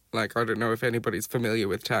don't know if anybody's familiar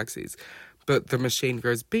with taxis, but the machine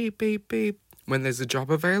goes beep, beep, beep when there's a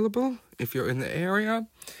job available, if you're in the area.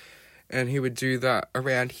 And he would do that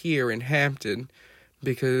around here in Hampton,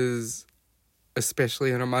 because,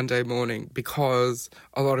 especially on a Monday morning, because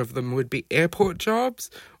a lot of them would be airport jobs,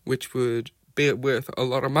 which would be worth a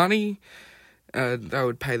lot of money, and they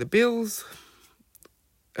would pay the bills.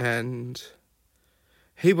 And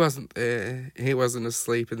he wasn't there. He wasn't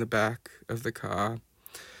asleep in the back of the car.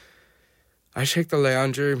 I checked the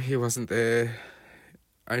lounge room. He wasn't there.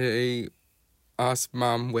 I asked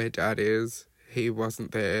Mum where Dad is. He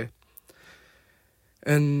wasn't there.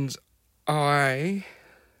 And I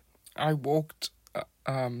walked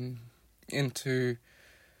into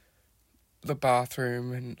the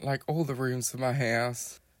bathroom and, like, all the rooms of my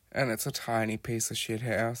house, and it's a tiny piece of shit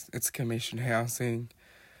house. It's commission housing,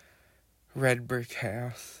 red brick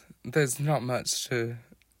house. There's not much to,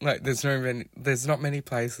 like, there's not many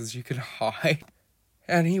places you can hide.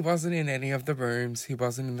 And he wasn't in any of the rooms. He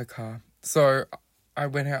wasn't in the car. So I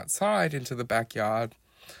went outside into the backyard,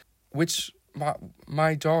 which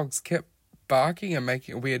my dogs kept barking and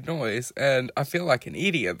making a weird noise, and I feel like an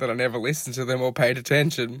idiot that I never listened to them or paid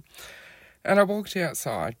attention. And I walked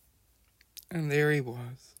outside, and there he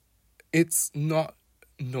was. It's not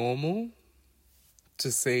normal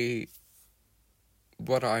to see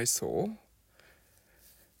what I saw.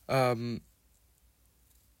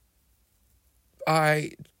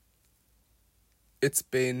 It's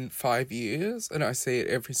been 5 years, and I see it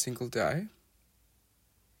every single day.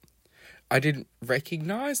 I didn't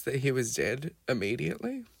recognise that he was dead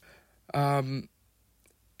immediately.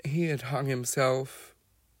 He had hung himself,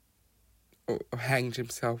 or hanged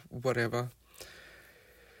himself, whatever.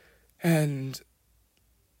 And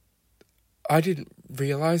I didn't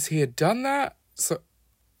realise he had done that. So,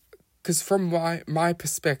 because from my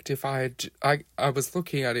perspective, I was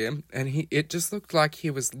looking at him, and it just looked like he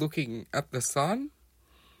was looking at the sun,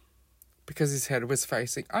 because his head was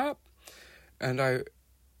facing up. And I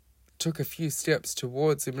took a few steps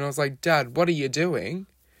towards him, and I was like, Dad, what are you doing?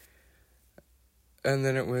 And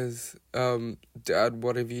then it was, Dad,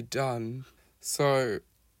 what have you done? So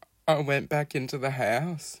I went back into the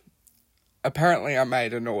house. Apparently I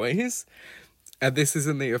made a noise, and this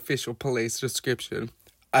isn't the official police description,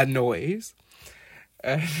 a noise.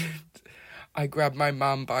 And I grabbed my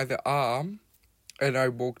mum by the arm, and I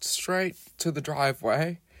walked straight to the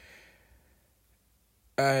driveway,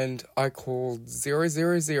 and I called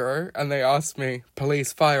 000, and they asked me,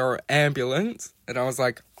 police, fire, or ambulance? And I was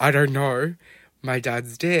like, I don't know. My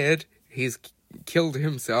dad's dead. He's killed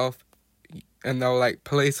himself. And they were like,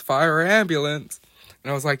 police, fire, or ambulance?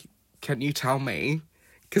 And I was like, can you tell me?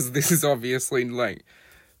 Because this is obviously, like,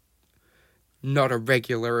 not a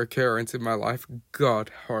regular occurrence in my life.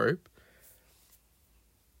 God hope.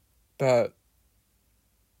 But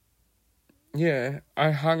yeah,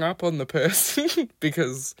 I hung up on the person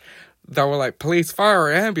because they were like, police, fire,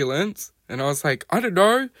 or ambulance? And I was like, I don't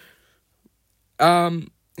know.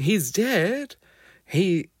 He's dead.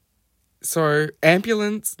 So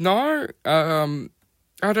ambulance, no.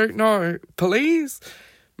 I don't know. Police,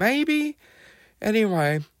 maybe.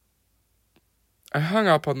 Anyway, I hung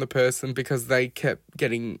up on the person because they kept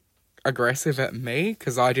getting aggressive at me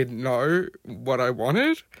because I didn't know what I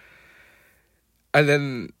wanted. And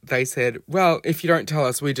then they said, well, if you don't tell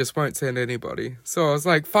us, we just won't send anybody. So I was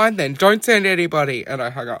like, fine then, don't send anybody. And I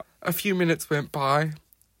hung up. A few minutes went by.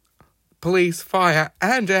 Police, fire,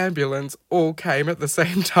 and ambulance all came at the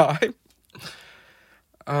same time.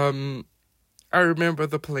 I remember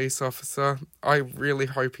the police officer. I really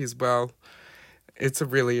hope he's well. It's a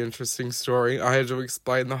really interesting story. I had to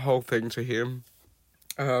explain the whole thing to him.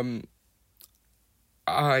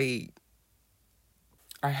 I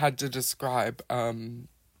had to describe who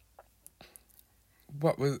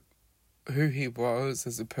he was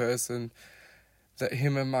as a person, that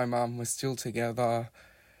him and my mum were still together.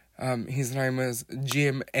 His name was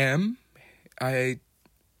Jim M. I'm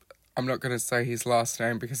not going to say his last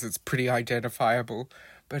name because it's pretty identifiable,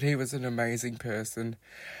 but he was an amazing person.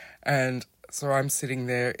 And so I'm sitting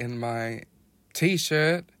there in my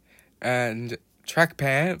t-shirt and track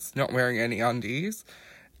pants, not wearing any undies,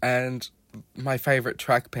 and my favourite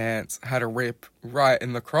track pants had a rip right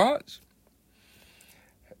in the crotch.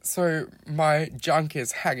 So my junk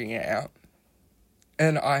is hanging out,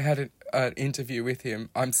 and I had an interview with him.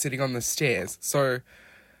 I'm sitting on the stairs, so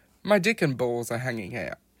my dick and balls are hanging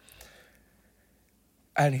out.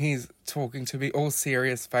 And he's talking to me all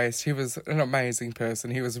serious-faced. He was an amazing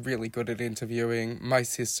person. He was really good at interviewing. My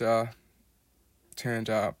sister turned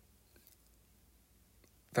up.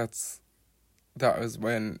 That was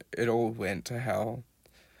when it all went to hell.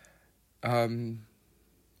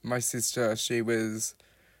 My sister, I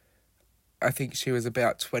think she was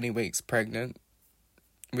about 20 weeks pregnant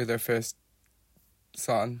with her first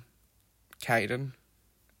son, Caden.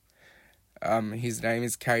 His name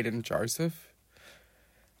is Caden Joseph.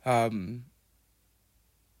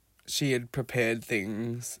 She had prepared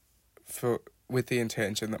things with the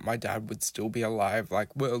intention that my dad would still be alive,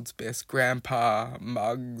 like world's best grandpa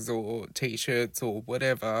mugs or t-shirts or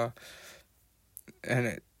whatever.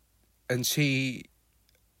 And she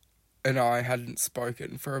and I hadn't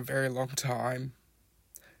spoken for a very long time.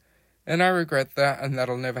 And I regret that, and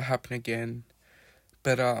that'll never happen again.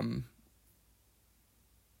 But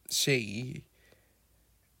she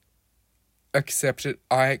accepted.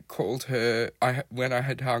 I called her when I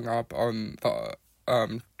had hung up on the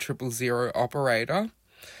 000 operator.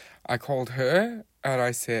 I called her and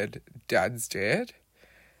I said, "Dad's dead,"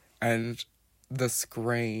 and the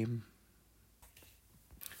scream.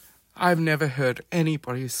 I've never heard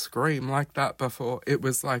anybody scream like that before. It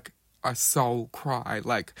was like a soul cry.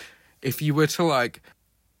 Like, if you were to, like,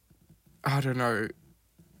 I don't know,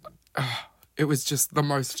 it was just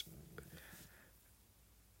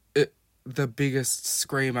the biggest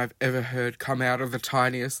scream I've ever heard come out of the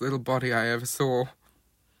tiniest little body I ever saw.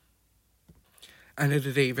 And it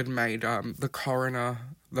had even made the coroner,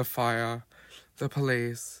 the fire, the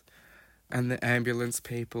police, and the ambulance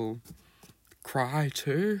people cry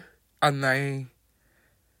too. And they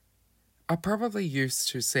are probably used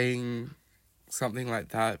to seeing something like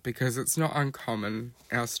that because it's not uncommon,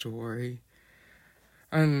 our story.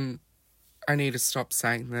 And I need to stop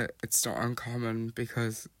saying that it's not uncommon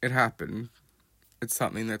because it happened. It's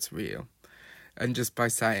something that's real. And just by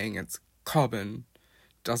saying it's common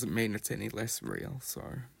doesn't mean it's any less real, so.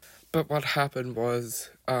 But what happened was,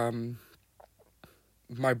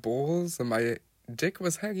 my balls and my dick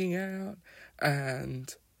was hanging out,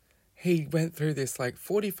 and he went through this,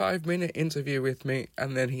 45-minute interview with me,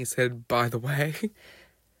 and then he said, "By the way,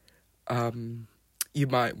 you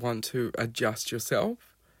might want to adjust yourself."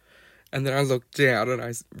 And then I looked down and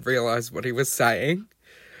I realised what he was saying.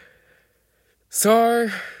 So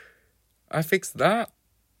I fixed that.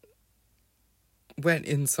 Went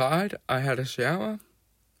inside. I had a shower.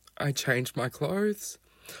 I changed my clothes.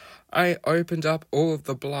 I opened up all of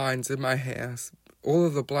the blinds in my house. All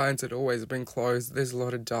of the blinds had always been closed. There's a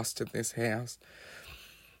lot of dust in this house.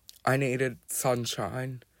 I needed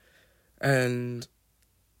sunshine. And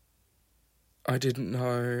I didn't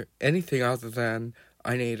know anything other than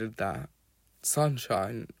I needed that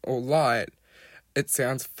sunshine or light. It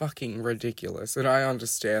sounds fucking ridiculous, and I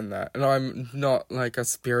understand that. And I'm not, a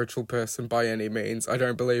spiritual person by any means. I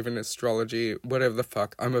don't believe in astrology, whatever the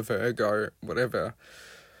fuck. I'm a Virgo, whatever.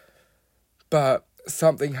 But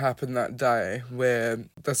something happened that day where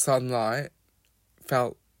the sunlight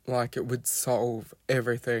felt like it would solve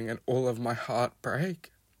everything and all of my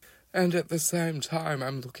heartbreak. And at the same time,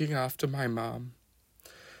 I'm looking after my mum,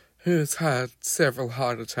 who's had several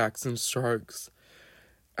heart attacks and strokes,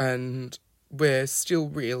 and we're still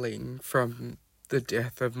reeling from the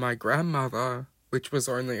death of my grandmother, which was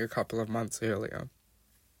only a couple of months earlier.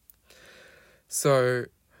 So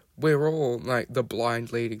we're all, the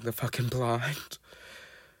blind leading the fucking blind.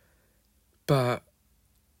 But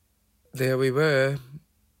there we were,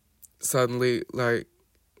 suddenly,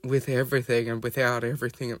 with everything and without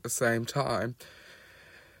everything at the same time.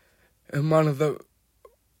 And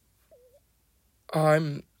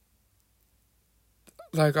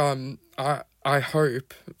I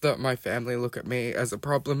hope that my family look at me as a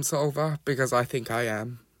problem solver, because I think I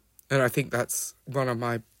am. And I think that's one of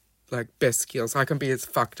my, best skills. I can be as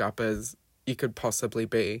fucked up as you could possibly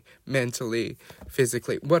be, mentally,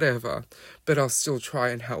 physically, whatever. But I'll still try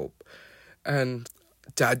and help. And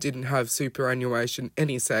Dad didn't have superannuation,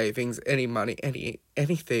 any savings, any money,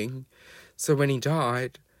 anything. So when he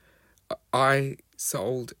died, I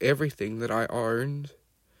sold everything that I owned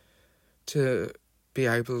to be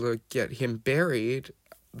able to get him buried.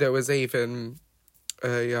 There was even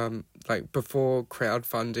like before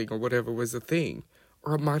crowdfunding or whatever was a thing,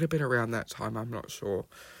 or it might have been around that time. I'm not sure.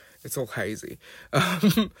 It's all hazy.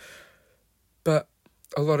 But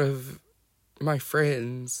a lot of my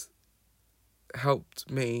friends helped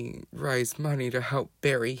me raise money to help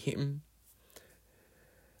bury him.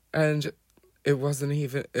 And it wasn't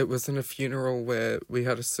a funeral where we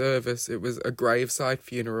had a service. It was a graveside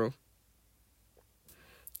funeral.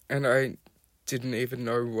 And I didn't even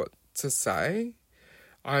know what to say.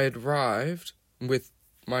 I had arrived with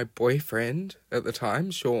my boyfriend at the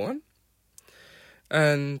time, Sean.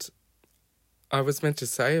 And I was meant to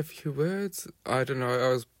say a few words. I don't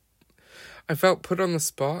know. I felt put on the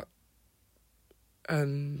spot.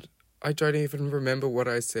 And I don't even remember what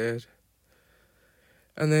I said.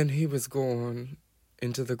 And then he was gone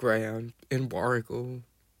into the ground in Warrigal.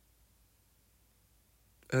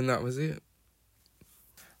 And that was it.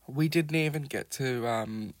 We didn't even get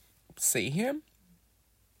to see him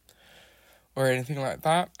or anything like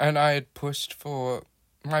that. And I had pushed for...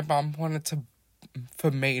 My mum wanted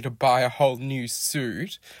for me to buy a whole new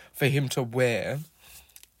suit for him to wear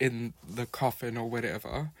in the coffin or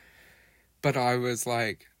whatever. But I was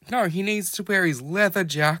like, no, he needs to wear his leather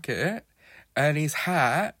jacket and his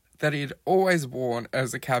hat that he'd always worn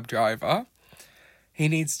as a cab driver. He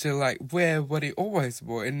needs to, like, wear what he always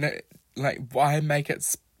wore. And, like, why make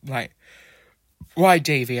it, like, why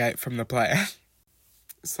deviate from the plan?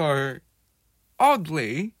 So,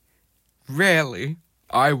 oddly, rarely,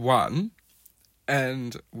 I won.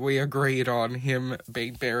 And we agreed on him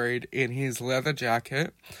being buried in his leather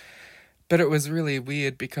jacket. But it was really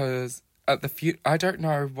weird because at I don't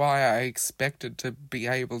know why I expected to be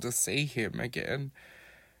able to see him again,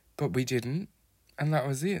 but we didn't, and that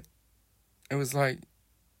was it. It was like,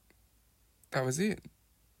 that was it.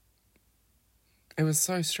 It was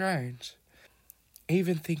so strange.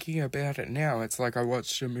 Even thinking about it now, it's like I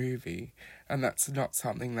watched a movie, and that's not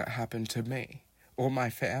something that happened to me or my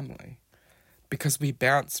family, because we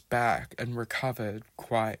bounced back and recovered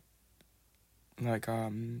quite, like,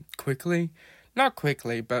 quickly. Not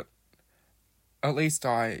quickly, but at least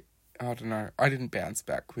I don't know, I didn't bounce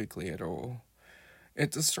back quickly at all. It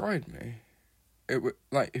destroyed me.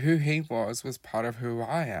 Like, who he was part of who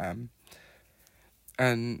I am.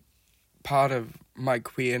 And part of my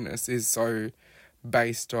queerness is so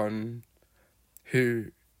based on who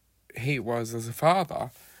he was as a father.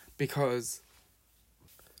 Because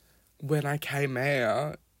when I came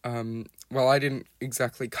out, well, I didn't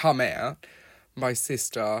exactly come out. My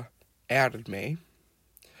sister outed me.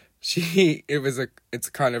 It's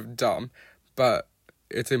kind of dumb, but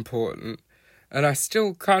it's important. And I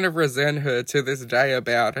still kind of resent her to this day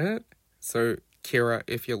about it. So, Kira,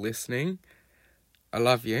 if you're listening, I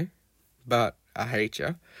love you, but I hate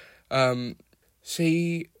you.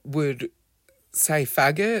 She would say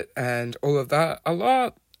faggot and all of that a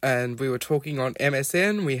lot. And we were talking on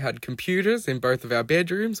MSN. We had computers in both of our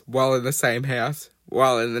bedrooms while in the same house,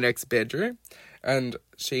 while in the next bedroom. And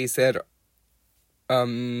she said,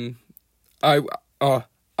 I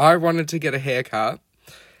wanted to get a haircut,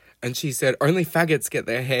 and she said, only faggots get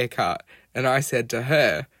their hair cut. And I said to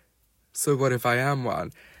her, so what if I am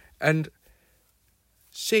one? And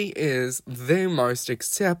she is the most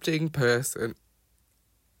accepting person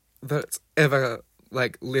that's ever,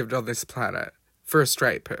 like, lived on this planet for a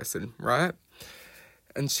straight person, right?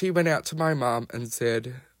 And she went out to my mum and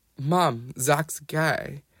said, Mum, Zach's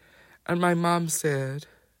gay. And my mum said,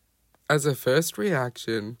 as a first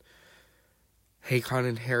reaction, he can't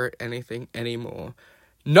inherit anything anymore.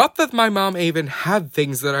 Not that my mum even had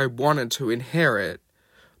things that I wanted to inherit.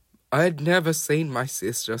 I had never seen my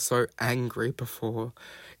sister so angry before.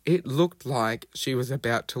 It looked like she was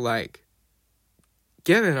about to, like,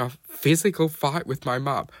 get in a physical fight with my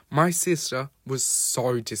mum. My sister was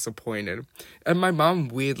so disappointed. And my mum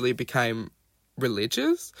weirdly became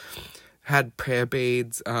religious. Had prayer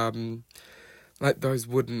beads, like those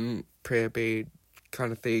wooden prayer bead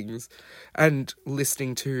kind of things. And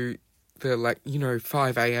listening to the, like,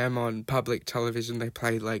 5 a.m. on public television, they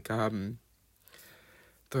play, like,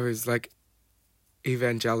 those, like,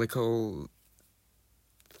 evangelical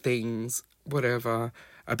things, whatever,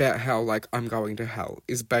 about how, like, I'm going to hell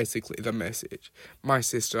is basically the message. My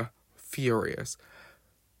sister, furious.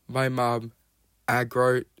 My mum,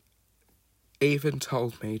 aggro, even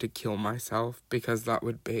told me to kill myself because that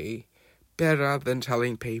would be better than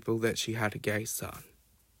telling people that she had a gay son.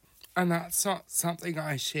 And that's not something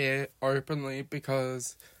I share openly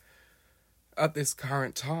because at this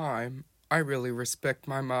current time, I really respect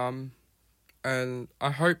my mum and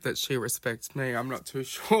I hope that she respects me. I'm not too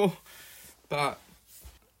sure, but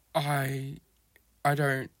I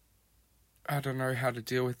don't know how to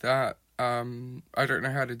deal with that. I don't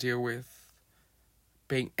know how to deal with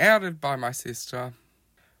being outed by my sister.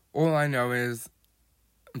 All I know is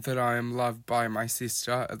that I am loved by my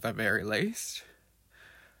sister at the very least.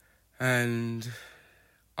 And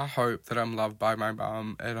I hope that I'm loved by my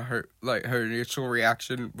mum, and I hope, like, her initial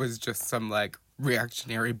reaction was just some, like,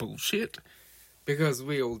 reactionary bullshit. Because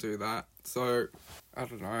we all do that. So, I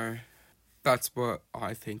don't know. That's what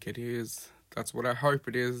I think it is. That's what I hope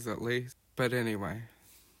it is, at least. But anyway.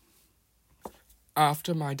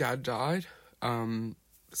 After my dad died,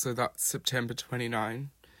 so that's September 29,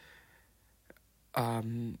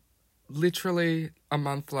 literally a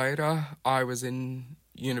month later, I was in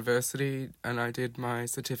university and I did my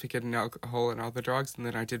certificate in alcohol and other drugs, and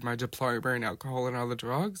then I did my diploma in alcohol and other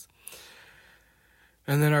drugs.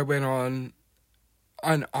 And then I went on,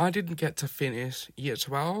 and I didn't get to finish year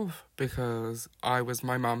 12 because I was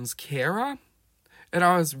my mum's carer, and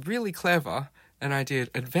I was really clever, and I did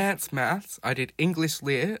advanced maths, I did English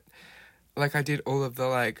lit, like I did all of the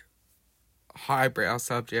like highbrow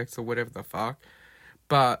subjects or whatever the fuck,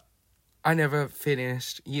 but I never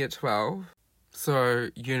finished year 12, so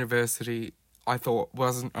university I thought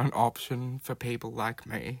wasn't an option for people like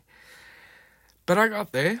me. But I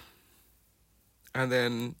got there, and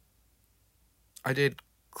then I did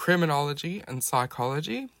criminology and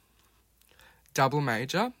psychology, double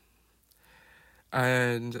major,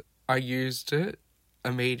 and I used it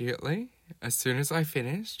immediately as soon as I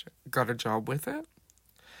finished, got a job with it,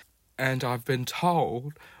 and I've been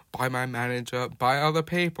told by my manager, by other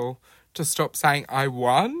people, to stop saying I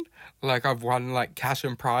won, like I've won like cash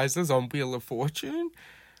and prizes on Wheel of Fortune,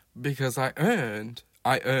 because I did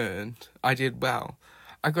well.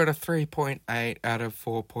 I got a 3.8 out of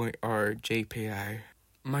 4.0 GPA.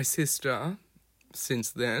 My sister,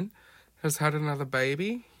 since then, has had another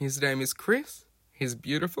baby. His name is Chris. He's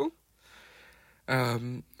beautiful.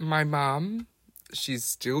 My mum, she's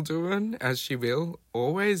still doing as she will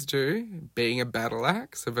always do, being a battle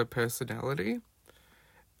axe of a personality.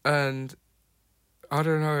 And I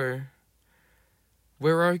don't know,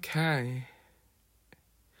 we're okay.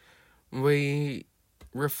 We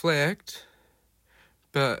reflect,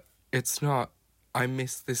 but it's not, I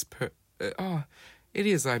miss this it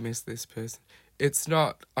is, I miss this person. It's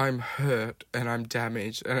not, I'm hurt and I'm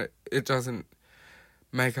damaged, and it doesn't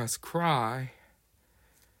make us cry.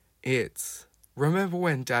 It's, remember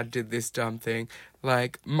when Dad did this dumb thing?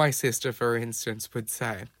 Like, my sister, for instance, would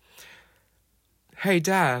say, hey,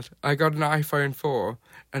 Dad, I got an iPhone 4.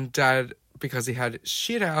 And Dad, because he had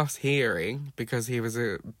shit-ass hearing, because he was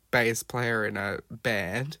a bass player in a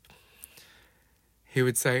band, he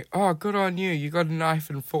would say, oh, good on you, you got a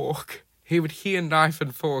knife and fork. He would hear knife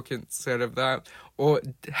and fork instead of that. Or,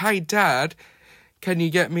 hey, Dad, can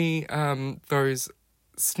you get me those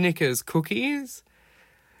Snickers cookies?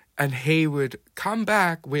 And he would come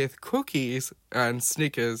back with cookies and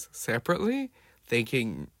Snickers separately,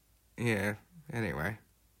 thinking, yeah, anyway,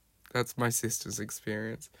 that's my sister's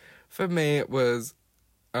experience. For me, it was,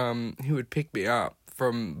 he would pick me up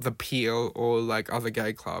from the Peel or, like, other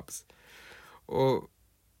gay clubs or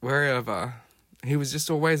wherever. He was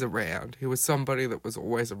just always around. He was somebody that was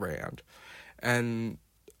always around. And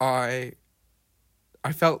I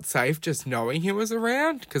felt safe just knowing he was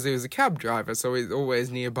around because he was a cab driver, so he's always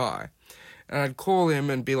nearby. And I'd call him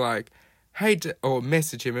and be like, hey, or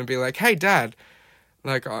message him and be like, hey, Dad,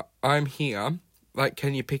 like, I'm here. Like,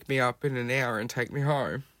 can you pick me up in an hour and take me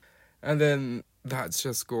home? And then that's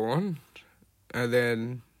just gone. And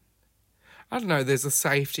then, I don't know, there's a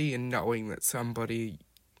safety in knowing that somebody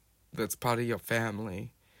that's part of your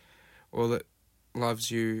family or that loves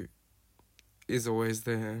you is always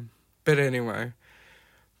there. But anyway,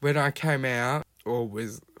 when I came out, or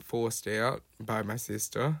was forced out by my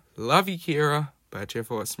sister, love you, Kira, but you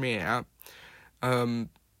forced me out,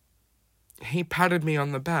 he patted me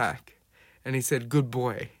on the back and he said, good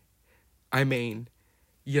boy. I mean,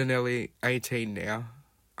 you're nearly 18 now.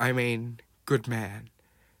 I mean, good man.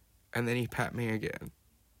 And then he pat me again.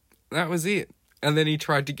 That was it. And then he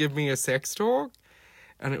tried to give me a sex talk,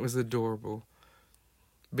 and it was adorable.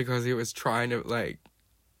 Because he was trying to, like,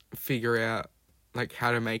 figure out, like,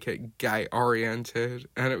 how to make it gay-oriented.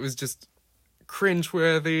 And it was just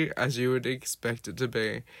cringeworthy, as you would expect it to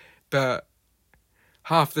be. But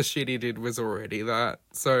half the shit he did was already that.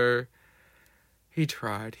 So he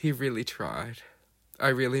tried. He really tried. I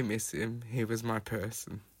really miss him. He was my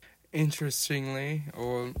person. Interestingly,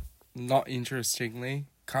 or not interestingly,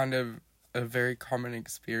 kind of a very common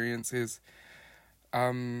experience is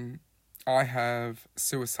I have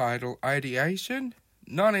suicidal ideation.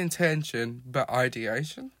 Not intention, but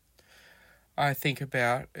ideation. I think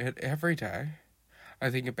about it every day.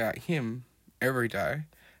 I think about him every day.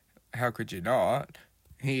 How could you not?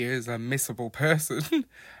 He is a missable person.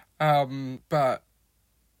 But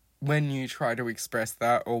when you try to express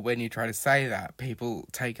that, or when you try to say that, people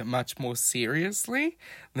take it much more seriously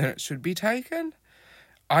than it should be taken.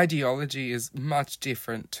 Ideology is much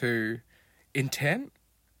different to intent.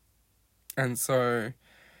 And so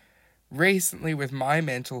recently with my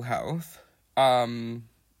mental health,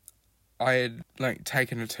 I had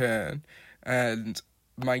taken a turn, and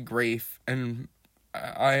my grief, and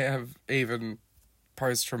I have even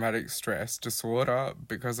post-traumatic stress disorder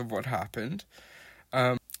because of what happened.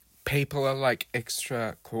 People are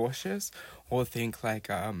extra cautious, or think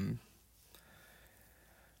I'm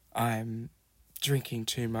drinking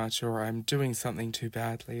too much, or I'm doing something too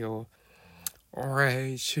badly, or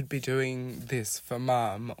I should be doing this for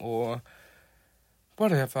mum, or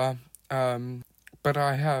whatever. But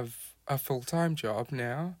I have a full-time job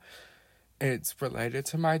now. It's related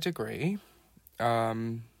to my degree.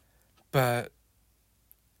 But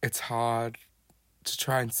it's hard to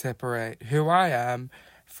try and separate who I am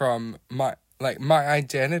from my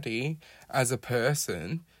identity as a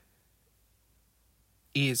person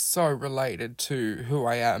is so related to who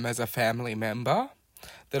I am as a family member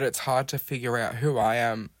that it's hard to figure out who I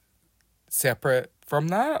am separate from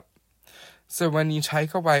that. So when you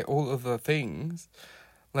take away all of the things,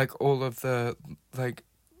 all of the,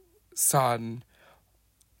 son,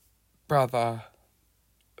 brother,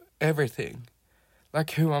 everything,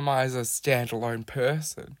 who am I as a standalone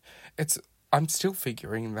person? I'm still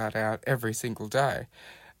figuring that out every single day.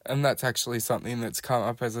 And that's actually something that's come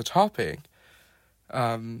up as a topic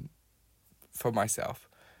for myself.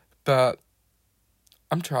 But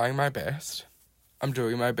I'm trying my best. I'm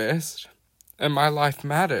doing my best. And my life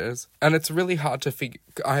matters. And it's really hard to figure.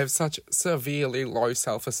 I have such severely low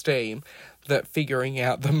self-esteem that figuring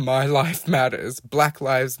out that my life matters, Black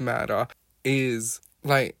Lives Matter, is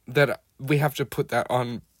that we have to put that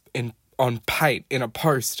on paint in a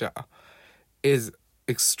poster is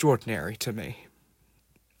extraordinary to me.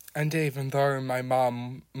 And even though my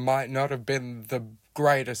mum might not have been the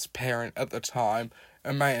greatest parent at the time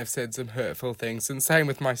and may have said some hurtful things, and same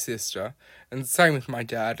with my sister, and same with my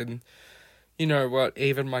dad, and you know what,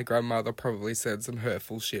 even my grandmother probably said some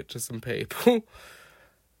hurtful shit to some people.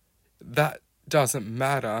 That doesn't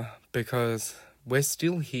matter, because we're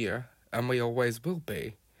still here and we always will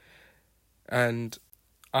be. And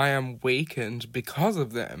I am weakened because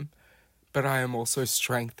of them, but I am also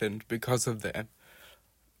strengthened because of them.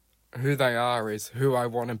 Who they are is who I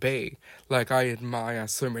want to be. I admire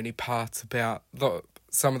so many parts about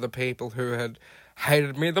some of the people who had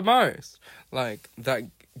hated me the most. That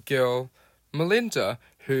girl, Melinda,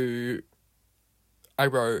 who I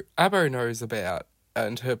wrote Abo Knows About,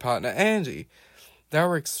 and her partner, Andy. They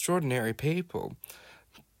were extraordinary people.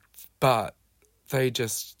 But they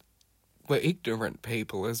just were ignorant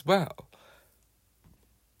people as well.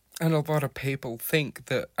 And a lot of people think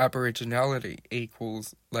that Aboriginality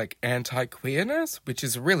equals, anti-queerness, which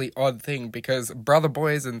is a really odd thing, because brother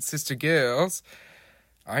boys and sister girls,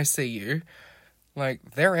 I see you,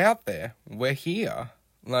 they're out there. We're here.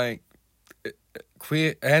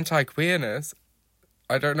 Anti-queerness,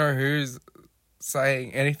 I don't know who's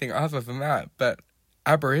saying anything other than that, but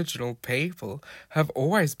Aboriginal people have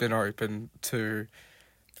always been open to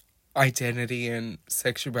identity and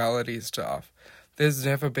sexuality stuff. There's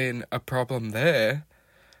never been a problem there.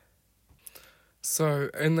 So,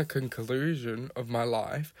 in the conclusion of my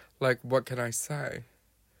life, what can I say?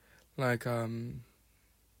 I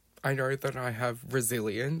know that I have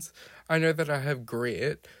resilience. I know that I have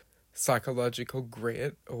grit, psychological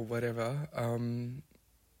grit, or whatever.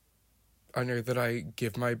 I know that I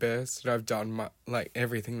give my best, and I've done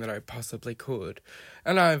everything that I possibly could.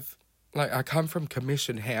 And I come from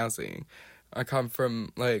commission housing. I come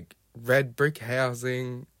from, red brick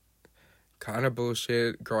housing, kind of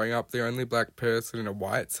bullshit, growing up the only black person in a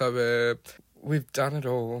white suburb. We've done it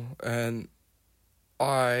all, and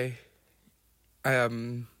I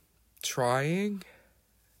am trying,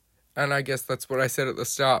 and I guess that's what I said at the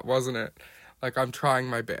start, wasn't it? I'm trying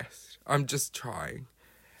my best. I'm just trying,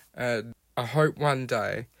 and I hope one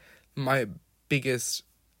day my biggest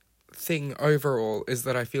thing overall is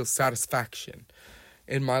that I feel satisfaction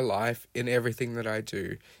in my life, in everything that I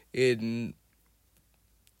do, in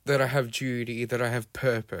that I have duty, that I have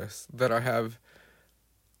purpose, that I have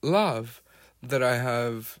love, that I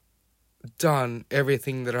have done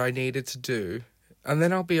everything that I needed to do, and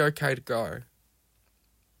then I'll be okay to go.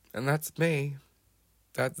 And that's me.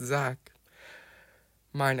 That's Zach.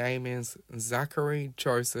 My name is Zachary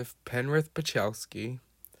Joseph Penrith Pachelski.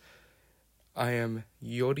 I am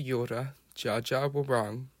Yoda Yoda, Jar Jar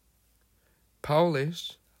Wrong,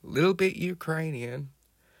 Polish, little bit Ukrainian,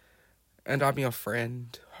 and I'm your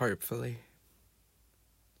friend, hopefully.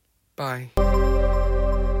 Bye.